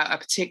wrote about a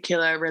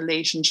particular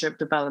relationship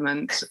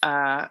development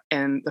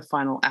in the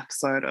final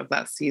episode of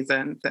that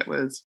season that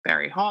was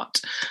very hot.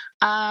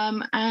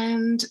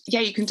 And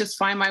yeah, you can just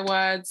find my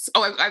words.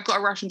 Oh, I've got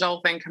a Russian doll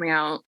thing coming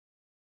out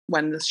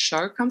when this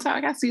show comes out,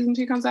 I guess season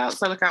 2 comes out.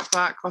 So look out for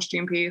that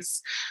costume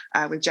piece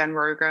with Jen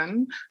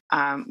Rogan,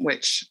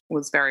 which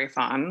was very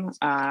fun.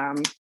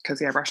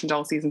 Because Russian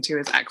doll season 2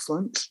 is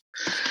excellent.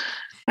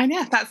 And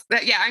yeah, that's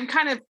that. Yeah, I'm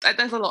kind of,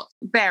 there's a lot,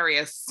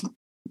 various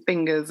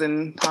fingers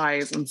and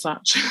pies and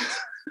such.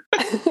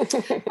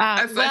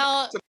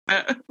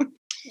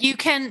 You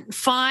can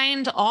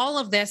find all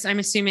of this, I'm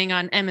assuming,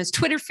 on Emma's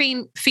Twitter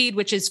feed,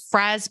 which is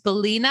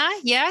Frasbelina.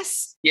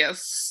 Yes?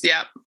 Yes.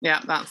 Yep.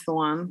 Yeah, that's the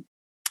one.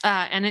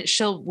 And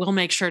we'll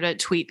make sure to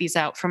tweet these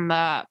out from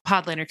the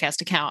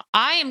Podlandercast account.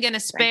 I am going to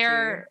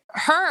spare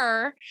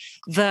her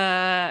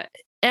the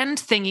end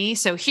thingy.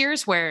 So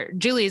here's where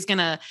Julie is going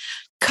to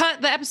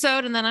cut the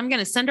episode, and then I'm going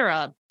to send her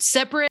a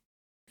separate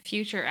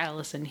future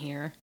Allison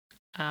here.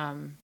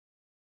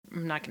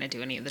 I'm not going to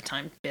do any of the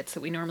time bits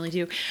that we normally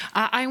do.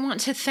 I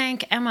want to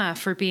thank Emma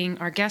for being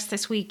our guest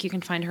this week. You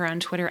can find her on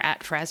Twitter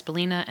at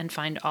Frasbelina and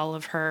find all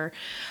of her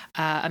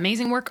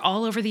amazing work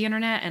all over the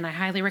internet. And I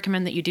highly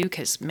recommend that you do,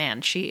 because,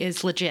 man, she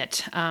is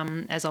legit.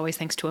 As always,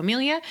 thanks to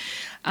Amelia.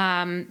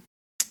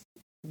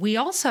 We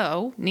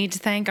also need to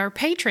thank our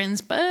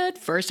patrons, but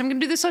first I'm going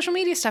to do the social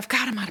media stuff.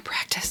 God, I'm out of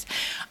practice.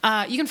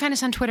 You can find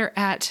us on Twitter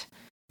at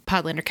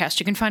Podlandercast.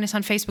 You can find us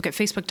on Facebook at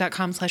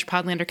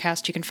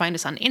facebook.com/Podlandercast. You can find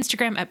us on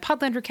Instagram at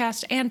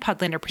Podlandercast and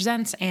Podlander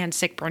Presents and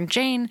Sickburn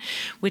Jane,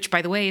 which,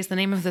 by the way, is the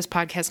name of this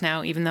podcast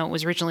now, even though it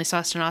was originally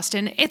Sauce and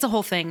Austin. It's a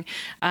whole thing.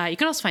 You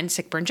can also find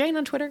Sickburn Jane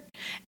on Twitter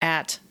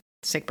at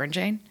Sickburn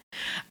Jane.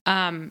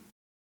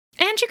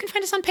 And you can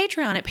find us on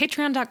Patreon at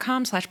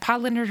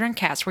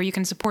patreon.com/PodlanderDrunkcast, where you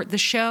can support the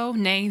show,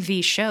 nay,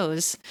 the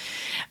shows,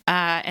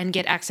 and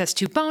get access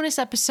to bonus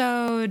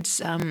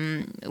episodes,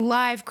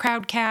 live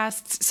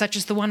crowdcasts, such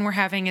as the one we're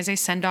having as a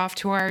send-off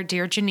to our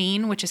dear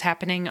Janine, which is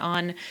happening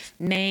on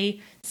May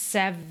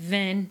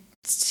 17.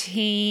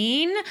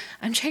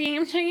 I'm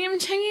checking.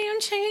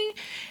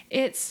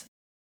 It's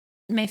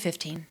May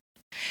 15.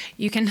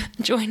 You can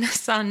join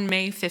us on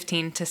May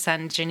 15 to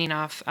send Janine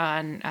off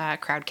on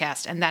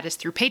Crowdcast, and that is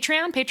through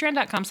Patreon,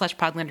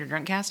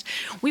 patreon.com/PodlanderDrunkcast.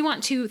 We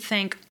want to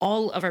thank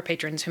all of our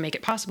patrons who make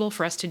it possible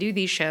for us to do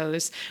these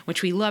shows,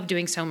 which we love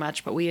doing so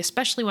much, but we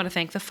especially want to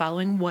thank the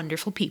following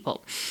wonderful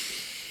people.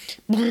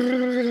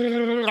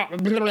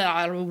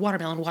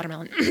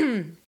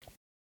 Watermelon.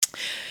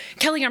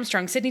 Kelly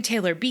Armstrong, Sydney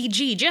Taylor,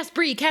 BG, Jess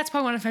Bree,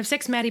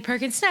 Catspaw156, Maddie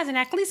Perkins,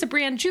 Snazenak, Lisa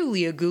Brand,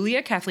 Julia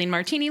Gulia, Kathleen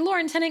Martini,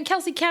 Lauren Tennant,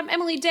 Kelsey Kemp,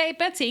 Emily Day,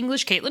 Betsy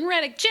English, Caitlin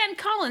Reddick, Jen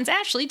Collins,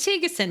 Ashley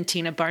Tigason,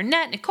 Tina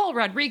Barnett, Nicole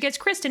Rodriguez,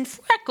 Kristen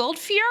Freckled,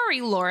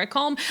 Fury, Laura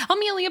Colm,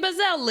 Amelia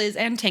Bazell, Liz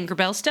and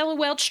Tinkerbell, Stella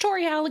Welch,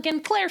 Tori Halligan,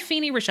 Claire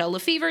Feeney, Rochelle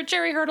Lefevre,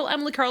 Jerry Hurdle,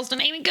 Emily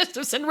Carlston, Amy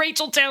Gustafson,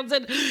 Rachel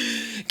Townsend,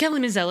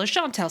 Kelly Mazzella,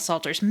 Chantel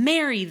Salters,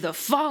 Mary the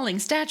Falling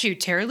Statue,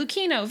 Tara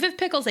Lucchino, Viv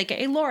Pickles,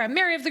 aka Laura,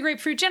 Mary of the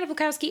Grapefruit, Jenna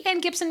Bukowski,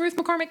 Ann Gibson, Ruth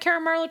McCormick, Kara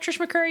Marlowe,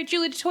 Trish McCurry,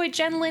 Julie DeToy,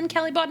 Jen Lynn,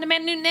 Kelly Bodden,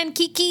 Amanda Newton, and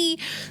Kiki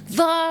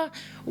the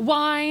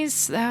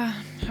Wise.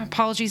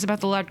 Apologies about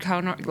the loud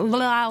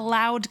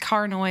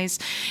car noise.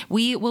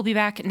 We will be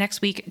back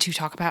next week to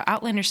talk about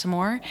Outlander some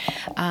more.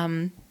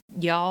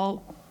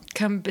 Y'all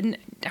come...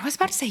 I was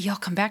about to say y'all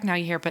come back now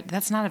you hear, but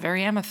that's not a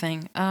very Emma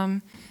thing.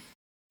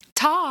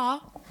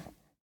 Ta!